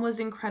mom was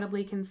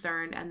incredibly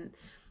concerned, and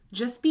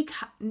just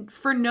because,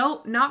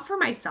 not for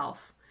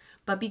myself,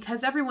 but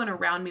because everyone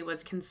around me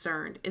was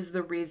concerned is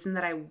the reason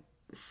that I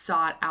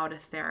sought out a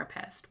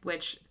therapist,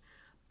 which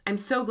I'm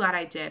so glad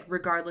I did,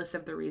 regardless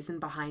of the reason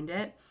behind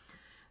it.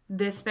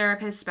 This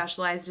therapist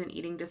specialized in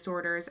eating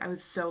disorders. I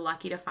was so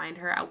lucky to find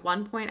her. At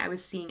one point, I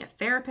was seeing a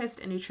therapist,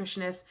 a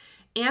nutritionist,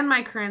 and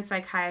my current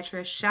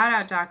psychiatrist. Shout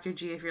out Dr.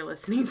 G if you're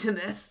listening to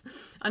this.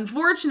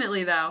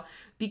 Unfortunately, though,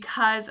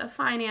 because of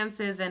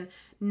finances and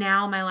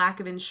now my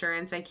lack of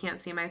insurance, I can't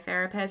see my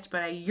therapist,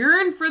 but I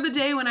yearn for the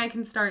day when I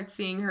can start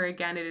seeing her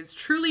again. It is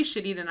truly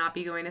shitty to not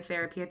be going to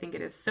therapy. I think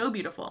it is so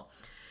beautiful.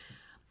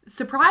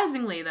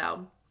 Surprisingly,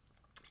 though,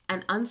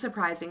 and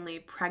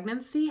unsurprisingly,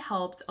 pregnancy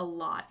helped a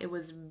lot. It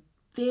was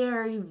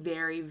very,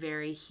 very,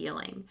 very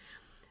healing.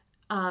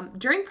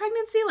 During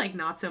pregnancy,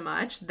 not so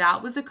much.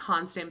 That was a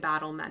constant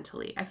battle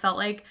mentally. I felt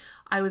like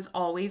I was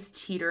always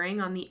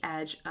teetering on the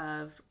edge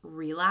of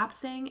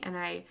relapsing, and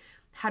I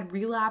had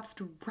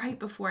relapsed right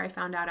before I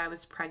found out I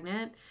was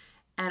pregnant.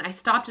 And I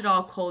stopped it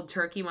all cold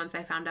turkey once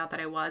I found out that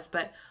I was,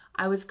 but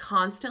I was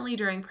constantly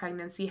during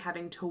pregnancy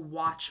having to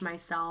watch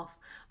myself,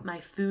 my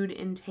food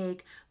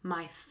intake,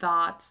 my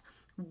thoughts,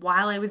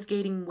 while I was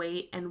gaining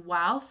weight and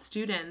while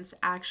students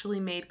actually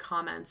made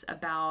comments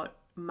about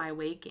my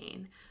weight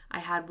gain. I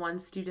had one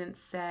student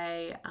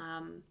say,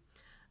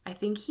 I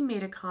think he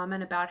made a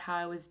comment about how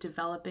I was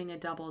developing a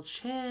double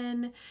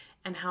chin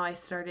and how I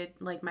started,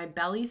 my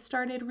belly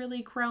started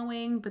really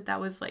growing, but that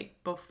was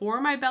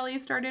before my belly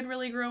started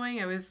really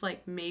growing. I was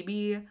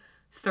maybe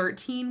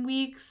 13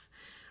 weeks.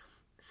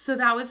 So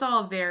that was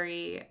all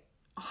very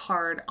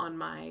hard on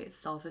my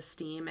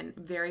self-esteem and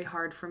very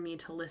hard for me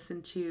to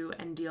listen to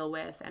and deal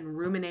with and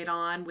ruminate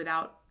on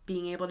without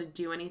being able to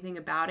do anything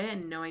about it,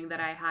 and knowing that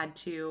I had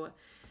to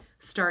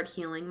start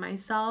healing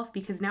myself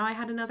because now I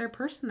had another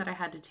person that I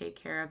had to take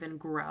care of and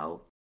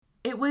grow.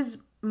 It was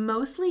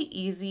mostly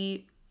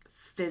easy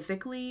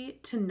physically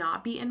to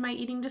not be in my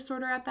eating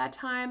disorder at that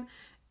time,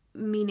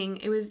 meaning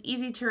it was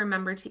easy to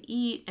remember to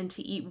eat and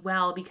to eat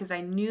well because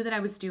I knew that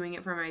I was doing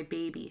it for my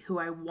baby, who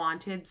I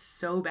wanted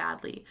so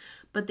badly.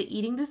 But the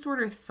eating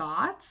disorder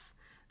thoughts,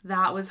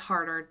 that was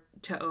harder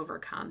to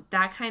overcome.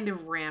 That kind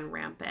of ran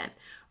rampant.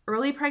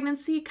 Early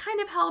pregnancy kind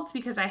of helped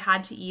because I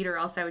had to eat or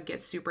else I would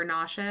get super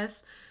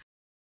nauseous.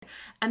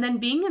 And then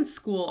being in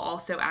school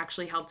also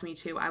actually helped me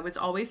too. I was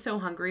always so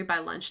hungry by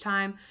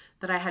lunchtime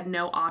that I had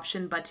no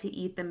option but to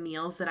eat the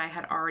meals that I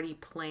had already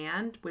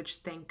planned, which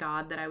thank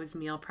God that I was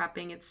meal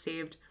prepping.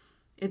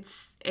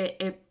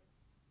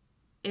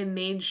 It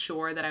made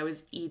sure that I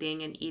was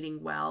eating and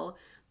eating well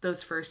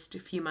those first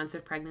few months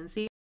of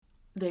pregnancy.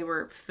 They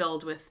were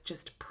filled with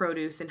just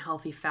produce and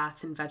healthy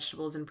fats and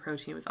vegetables and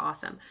protein. It was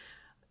awesome.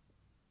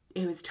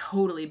 It was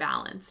totally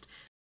balanced.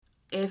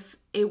 If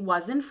it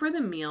wasn't for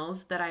the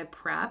meals that I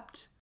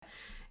prepped,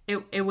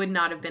 it would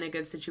not have been a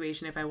good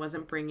situation if I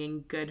wasn't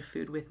bringing good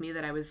food with me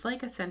that I was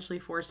essentially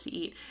forced to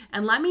eat.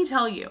 And let me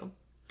tell you,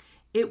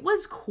 it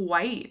was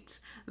quite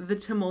the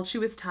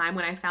tumultuous time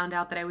when I found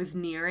out that I was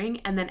nearing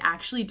and then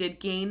actually did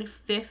gain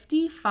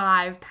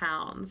 55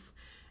 pounds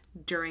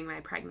during my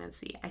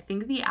pregnancy. I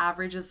think the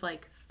average is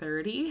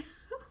 30.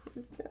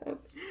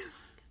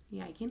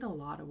 Yeah, I gained a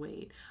lot of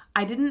weight.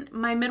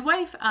 My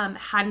midwife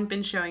hadn't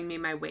been showing me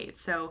my weight.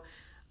 So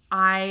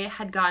I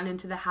had gotten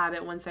into the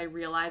habit once I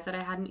realized that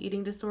I had an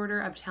eating disorder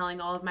of telling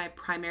all of my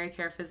primary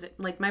care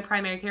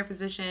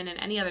physician and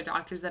any other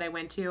doctors that I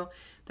went to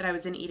that I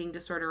was in eating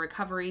disorder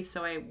recovery.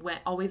 So I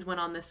always went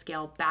on the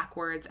scale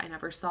backwards. I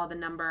never saw the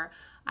number.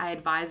 I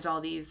advised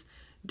all these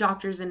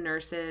doctors and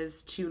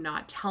nurses to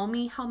not tell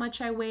me how much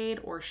I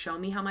weighed or show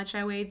me how much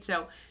I weighed.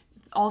 So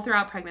all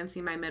throughout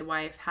pregnancy, my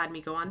midwife had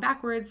me go on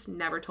backwards,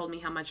 never told me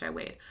how much I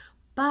weighed.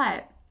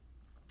 But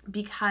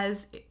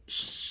because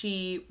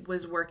she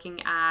was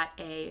working at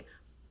a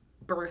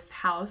birth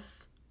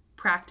house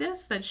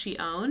practice that she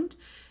owned,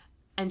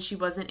 and she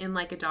wasn't in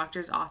a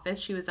doctor's office,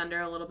 she was under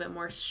a little bit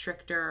more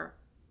stricter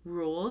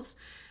rules.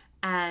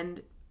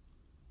 And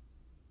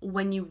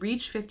when you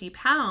reach 50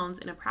 pounds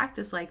in a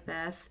practice like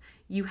this,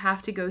 you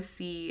have to go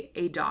see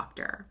a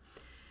doctor,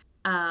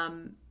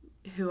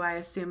 who I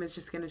assume is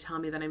just going to tell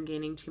me that I'm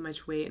gaining too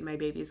much weight and my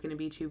baby is going to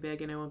be too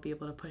big and I won't be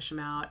able to push him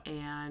out,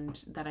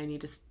 and that I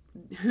need to,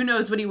 who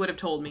knows what he would have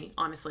told me,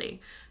 honestly.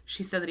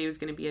 She said that he was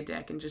going to be a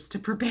dick and just to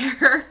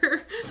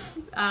prepare.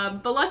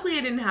 But luckily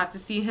I didn't have to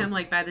see him.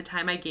 By the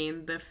time I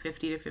gained the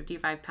 50 to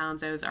 55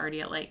 pounds, I was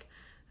already at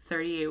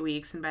 38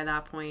 weeks. And by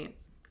that point,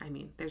 I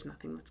mean, there's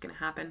nothing that's going to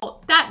happen.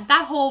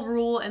 That whole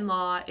rule and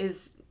law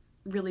is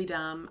really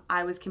dumb.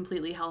 I was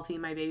completely healthy.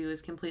 My baby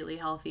was completely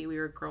healthy. We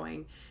were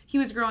growing. He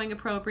was growing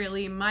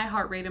appropriately. My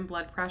heart rate and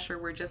blood pressure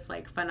were just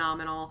like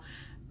phenomenal.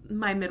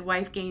 My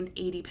midwife gained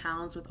 80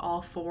 pounds with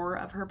all 4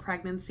 of her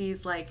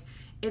pregnancies. Like,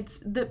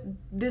 it's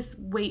this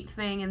weight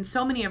thing, and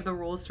so many of the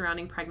rules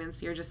surrounding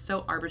pregnancy are just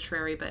so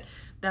arbitrary, but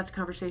that's a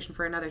conversation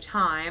for another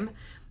time.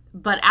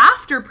 But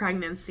after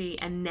pregnancy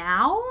and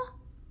now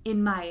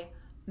in my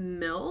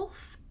MILF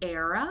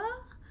era,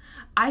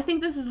 I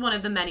think this is one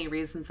of the many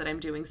reasons that I'm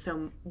doing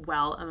so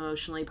well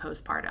emotionally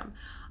postpartum.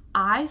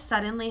 I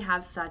suddenly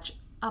have such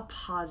a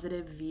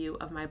positive view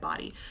of my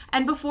body.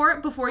 And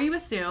before you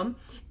assume,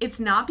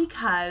 it's not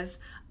because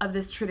of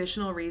this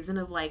traditional reason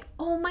of like,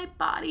 oh, my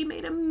body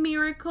made a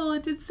miracle.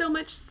 It did so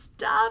much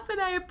stuff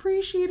and I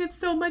appreciate it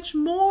so much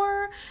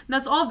more. And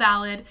that's all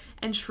valid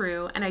and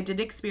true. And I did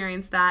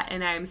experience that.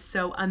 And I am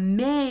so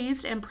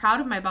amazed and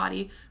proud of my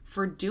body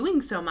for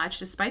doing so much,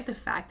 despite the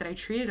fact that I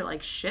treated it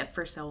like shit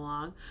for so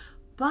long.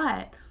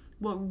 But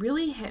what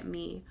really hit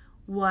me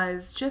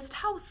was just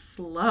how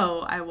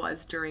slow I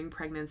was during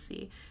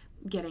pregnancy.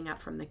 Getting up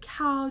from the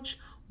couch,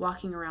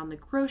 walking around the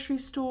grocery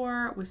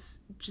store was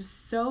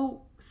just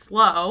so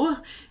slow,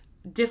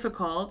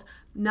 difficult.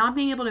 Not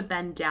being able to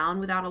bend down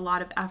without a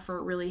lot of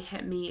effort really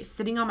hit me.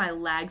 Sitting on my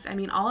legs. I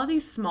mean, all of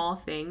these small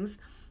things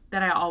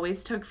that I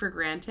always took for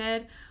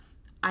granted,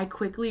 I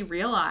quickly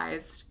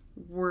realized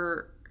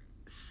were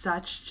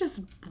such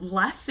just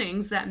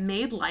blessings that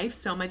made life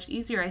so much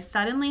easier. I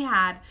suddenly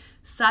had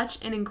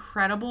such an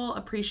incredible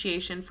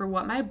appreciation for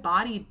what my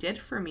body did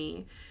for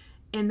me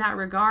in that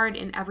regard,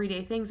 in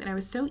everyday things. And I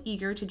was so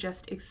eager to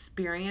just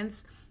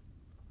experience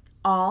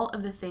all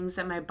of the things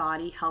that my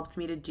body helped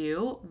me to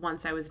do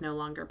once I was no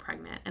longer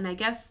pregnant. And I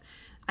guess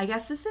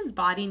this is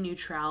body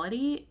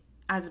neutrality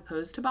as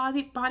opposed to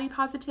body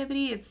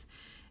positivity.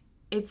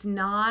 It's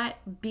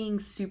not being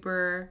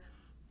super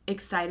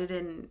excited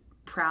and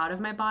proud of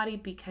my body,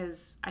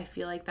 because I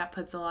feel like that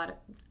puts a lot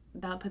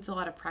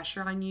of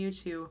pressure on you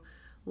to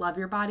love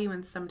your body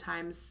when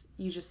sometimes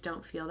you just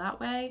don't feel that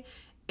way.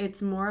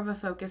 It's more of a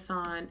focus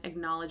on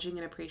acknowledging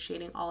and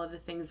appreciating all of the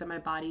things that my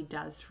body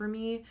does for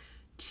me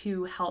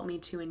to help me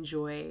to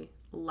enjoy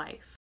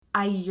life.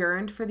 I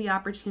yearned for the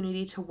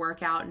opportunity to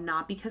work out,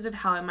 not because of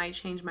how it might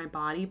change my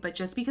body, but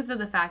just because of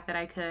the fact that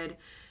I could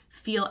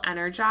feel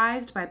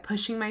energized by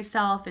pushing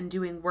myself and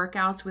doing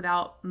workouts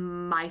without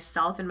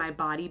myself and my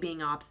body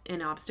being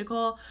an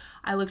obstacle.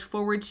 I looked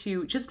forward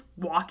to just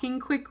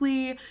walking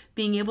quickly,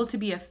 being able to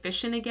be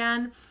efficient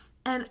again.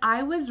 And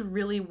I was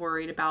really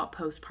worried about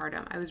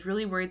postpartum. I was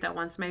really worried that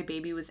once my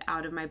baby was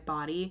out of my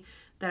body,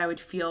 that I would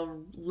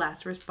feel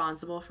less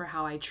responsible for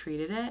how I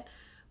treated it.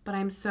 But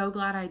I'm so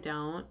glad I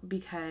don't,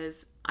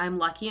 because I'm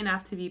lucky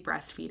enough to be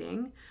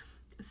breastfeeding.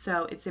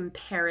 So it's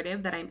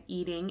imperative that I'm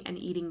eating and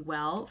eating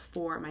well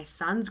for my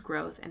son's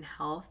growth and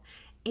health.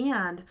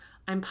 And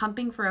I'm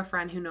pumping for a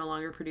friend who no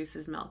longer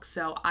produces milk.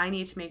 So I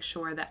need to make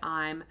sure that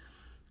I'm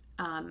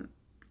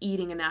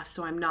eating enough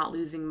so I'm not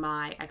losing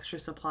my extra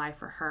supply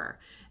for her.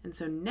 And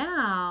so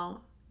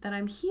now that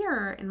I'm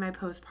here in my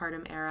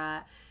postpartum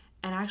era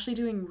and actually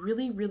doing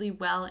really, really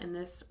well in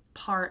this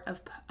part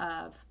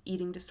of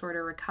eating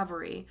disorder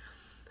recovery,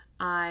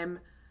 I'm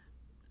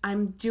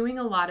doing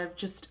a lot of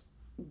just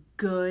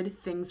good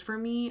things for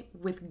me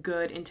with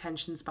good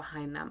intentions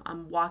behind them.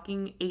 I'm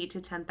walking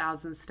 8,000 to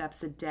 10,000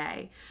 steps a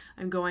day.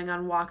 I'm going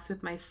on walks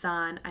with my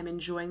son. I'm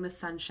enjoying the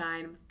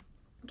sunshine,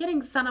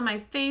 getting sun on my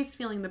face,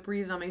 feeling the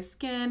breeze on my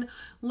skin,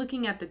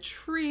 looking at the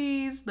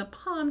trees, the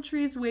palm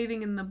trees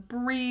waving in the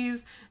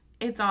breeze.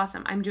 It's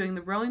awesome. I'm doing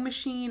the rowing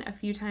machine a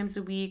few times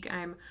a week.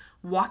 I'm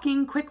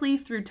walking quickly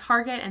through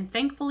Target, and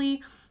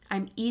thankfully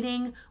I'm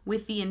eating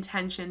with the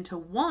intention to,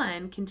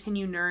 1,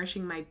 continue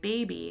nourishing my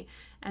baby,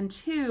 and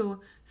 2,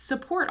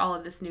 support all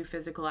of this new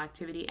physical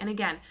activity. And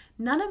again,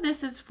 none of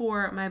this is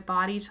for my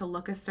body to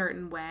look a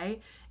certain way.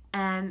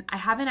 And I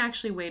haven't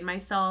actually weighed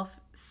myself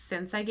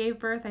since I gave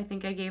birth. I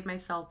think I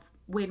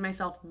weighed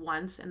myself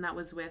once, and that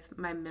was with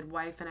my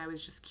midwife, and I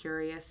was just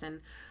curious.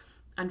 And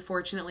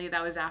unfortunately,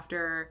 that was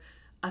after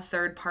a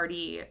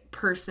third-party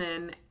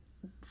person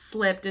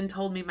slipped and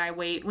told me my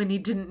weight when he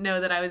didn't know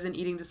that I was in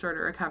eating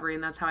disorder recovery,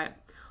 and that's how I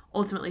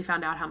ultimately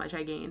found out how much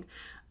I gained.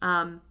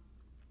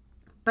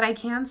 But I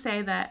can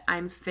say that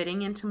I'm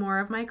fitting into more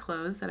of my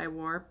clothes that I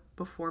wore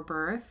before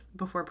birth,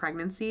 before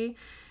pregnancy.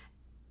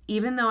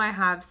 Even though I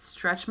have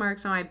stretch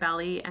marks on my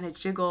belly and it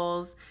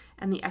jiggles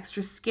and the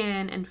extra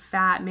skin and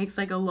fat makes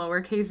like a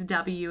lowercase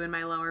W in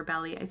my lower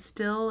belly, I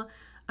still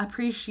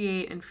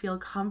appreciate and feel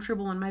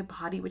comfortable in my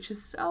body, which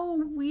is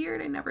so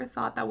weird. I never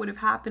thought that would have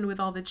happened with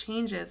all the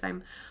changes.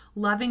 I'm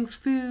loving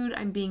food.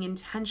 I'm being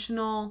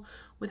intentional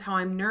with how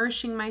I'm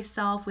nourishing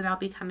myself without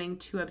becoming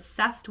too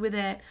obsessed with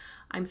it.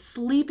 I'm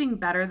sleeping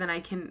better than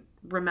I can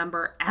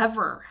remember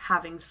ever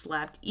having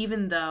slept,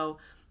 even though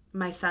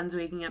my son's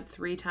waking up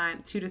 2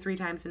 to 3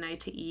 times a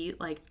night to eat.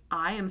 Like,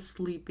 I am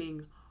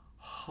sleeping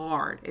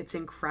hard. It's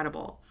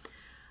incredible.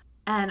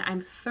 and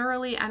I'm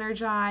thoroughly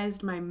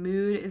energized. My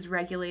mood is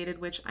regulated,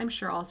 which I'm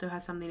sure also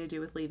has something to do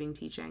with leaving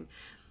teaching.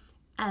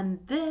 And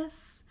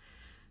this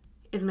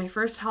is my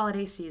first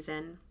holiday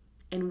season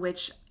in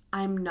which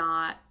I'm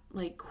not,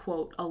 like,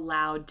 quote,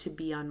 allowed to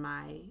be on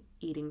my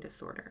eating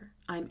disorder.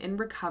 I'm in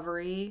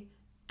recovery,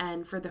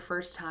 and for the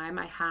first time,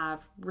 I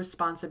have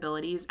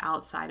responsibilities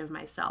outside of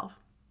myself.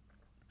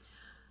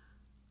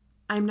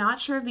 I'm not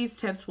sure if these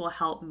tips will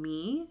help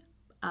me,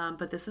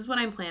 but this is what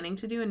I'm planning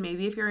to do. And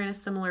maybe if you're in a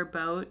similar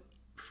boat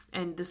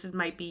and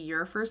might be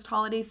your first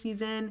holiday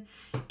season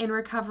in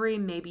recovery,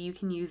 maybe you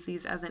can use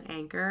these as an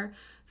anchor.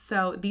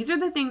 So these are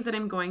the things that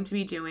I'm going to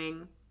be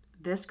doing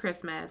this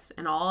Christmas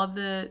and all of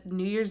the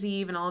New Year's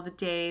Eve and all of the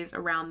days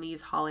around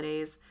these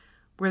holidays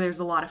where there's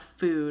a lot of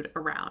food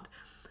around.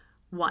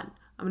 1,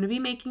 I'm going to be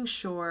making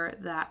sure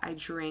that I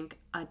drink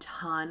a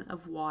ton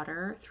of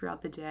water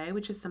throughout the day,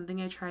 which is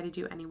something I try to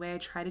do anyway. I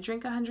try to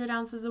drink 100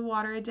 ounces of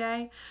water a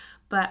day,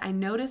 but I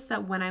notice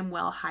that when I'm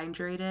well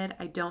hydrated,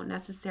 I don't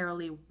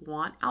necessarily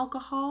want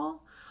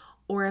alcohol,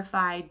 or if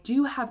I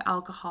do have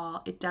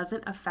alcohol, it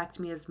doesn't affect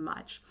me as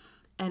much.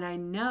 And I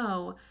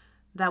know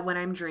that when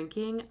I'm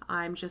drinking,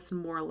 I'm just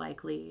more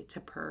likely to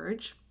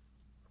purge.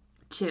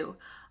 2,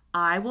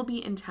 I will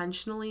be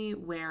intentionally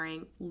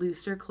wearing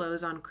looser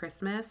clothes on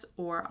Christmas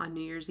or on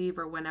New Year's Eve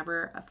or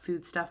whenever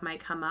food stuff might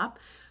come up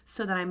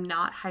so that I'm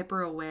not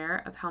hyper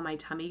aware of how my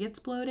tummy gets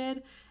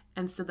bloated,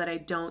 and so that I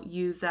don't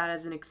use that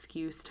as an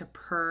excuse to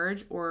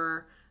purge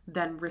or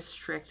then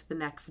restrict the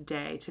next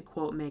day to,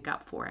 quote, make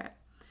up for it.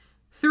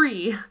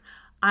 3,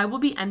 I will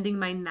be ending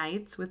my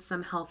nights with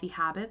some healthy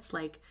habits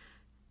like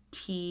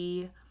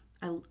tea.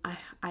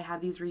 I have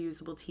these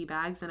reusable tea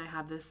bags, and I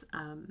have this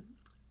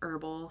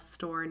herbal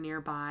store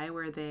nearby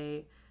where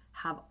they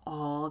have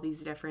all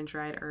these different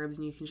dried herbs,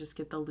 and you can just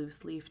get the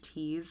loose leaf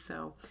teas,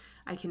 so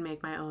I can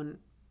make my own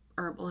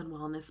herbal and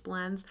wellness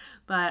blends.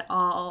 But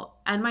I'll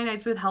end my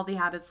nights with healthy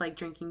habits like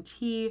drinking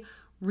tea,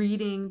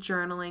 reading,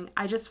 journaling.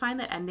 I just find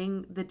that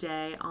ending the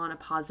day on a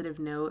positive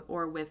note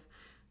or with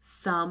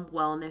some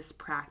wellness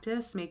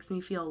practice makes me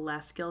feel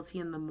less guilty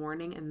in the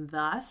morning and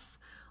thus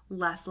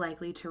less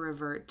likely to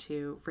revert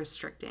to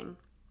restricting.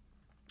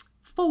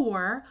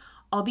 4,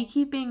 I'll be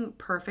keeping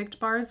Perfect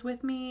bars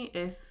with me.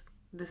 If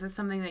this is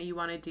something that you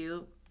want to do,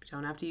 you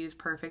don't have to use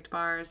Perfect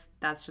bars.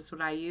 That's just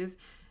what I use.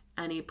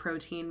 Any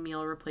protein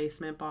meal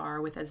replacement bar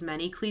with as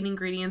many clean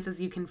ingredients as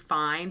you can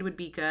find would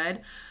be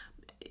good.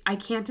 I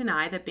can't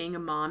deny that being a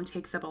mom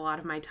takes up a lot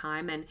of my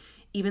time, and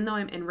even though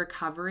I'm in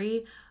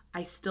recovery,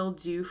 I still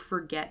do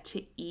forget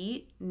to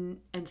eat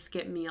and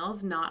skip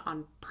meals, not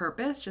on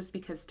purpose, just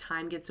because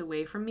time gets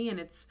away from me and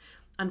it's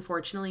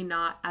unfortunately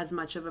not as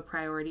much of a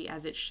priority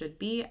as it should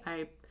be.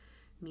 I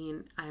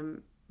mean,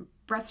 I'm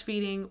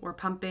breastfeeding or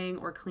pumping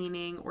or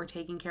cleaning or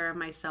taking care of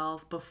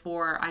myself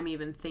before I'm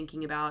even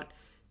thinking about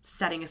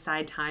setting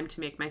aside time to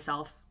make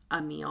myself a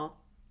meal.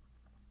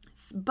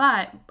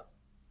 But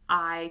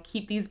I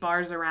keep these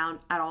bars around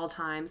at all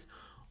times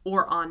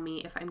or on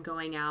me if I'm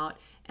going out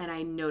and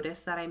I notice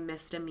that I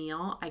missed a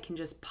meal. I can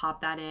just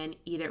pop that in,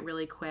 eat it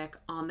really quick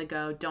on the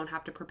go, don't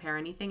have to prepare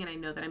anything, and I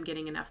know that I'm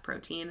getting enough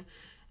protein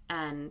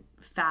and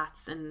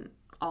fats and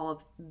all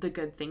of the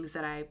good things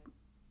that I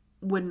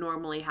would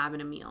normally have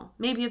in a meal.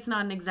 Maybe it's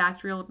not an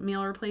exact real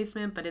meal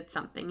replacement, but it's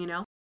something, you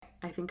know?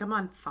 I think I'm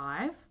on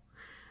 5.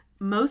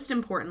 Most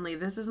importantly,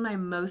 this is my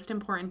most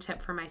important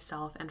tip for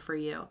myself and for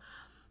you.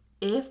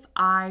 If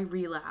I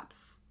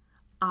relapse,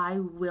 I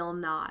will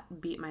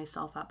not beat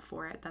myself up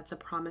for it. That's a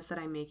promise that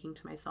I'm making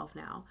to myself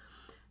now.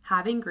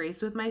 Having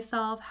grace with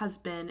myself has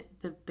been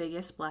the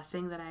biggest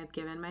blessing that I have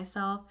given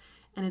myself,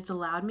 and it's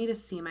allowed me to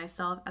see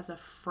myself as a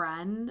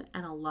friend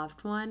and a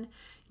loved one.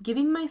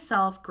 Giving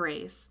myself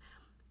grace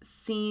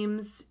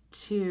seems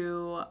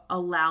to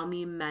allow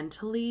me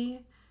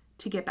mentally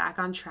to get back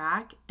on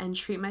track and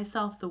treat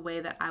myself the way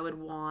that I would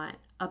want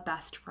a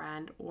best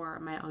friend or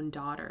my own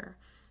daughter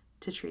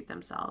to treat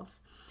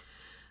themselves.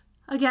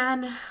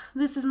 Again,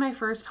 this is my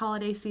first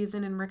holiday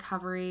season in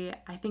recovery.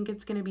 I think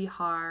it's going to be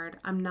hard.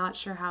 I'm not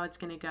sure how it's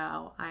going to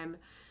go. I'm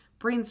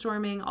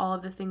brainstorming all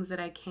of the things that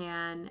I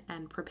can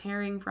and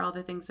preparing for all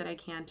the things that I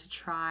can to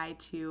try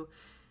to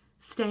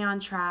stay on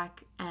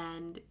track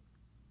and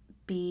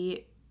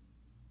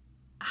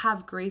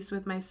have grace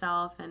with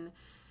myself and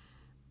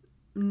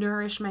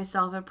nourish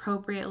myself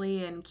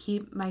appropriately and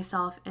keep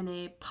myself in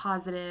a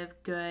positive,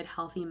 good,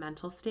 healthy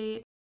mental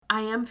state.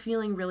 I am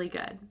feeling really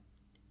good,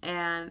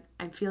 and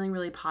I'm feeling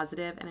really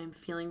positive, and I'm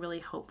feeling really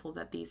hopeful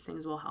that these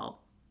things will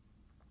help.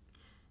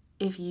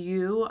 If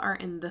you are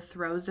in the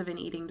throes of an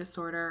eating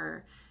disorder,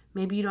 or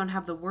maybe you don't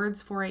have the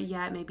words for it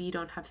yet, maybe you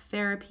don't have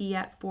therapy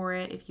yet for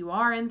it, if you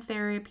are in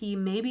therapy,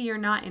 maybe you're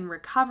not in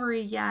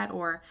recovery yet,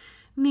 or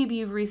maybe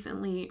you've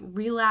recently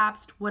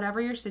relapsed,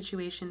 whatever your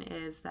situation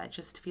is that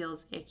just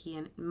feels icky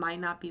and might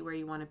not be where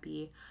you want to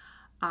be,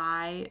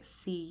 I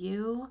see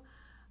you.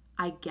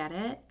 I get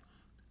it.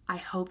 I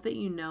hope that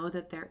you know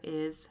that there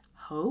is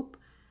hope,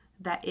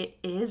 that it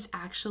is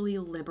actually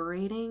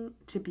liberating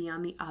to be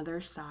on the other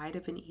side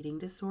of an eating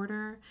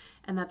disorder,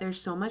 and that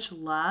there's so much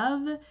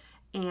love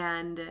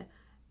and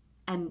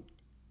and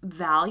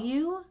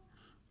value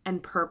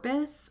and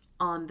purpose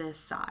on this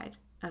side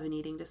of an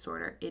eating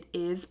disorder. It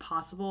is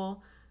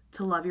possible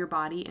to love your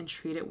body and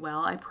treat it well.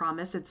 I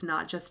promise it's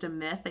not just a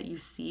myth that you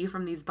see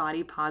from these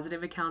body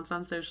positive accounts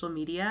on social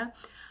media.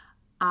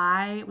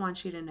 I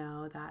want you to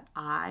know that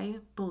I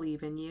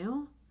believe in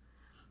you,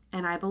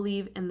 and I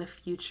believe in the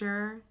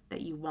future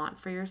that you want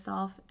for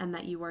yourself and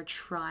that you are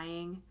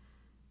trying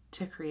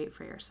to create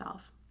for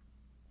yourself.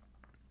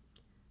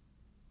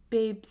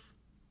 Babes,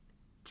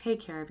 take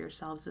care of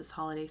yourselves this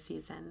holiday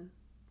season,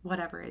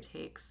 whatever it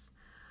takes.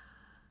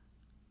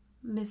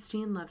 Miss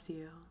Teen loves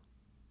you.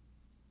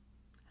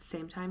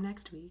 Same time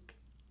next week.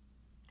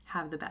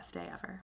 Have the best day ever.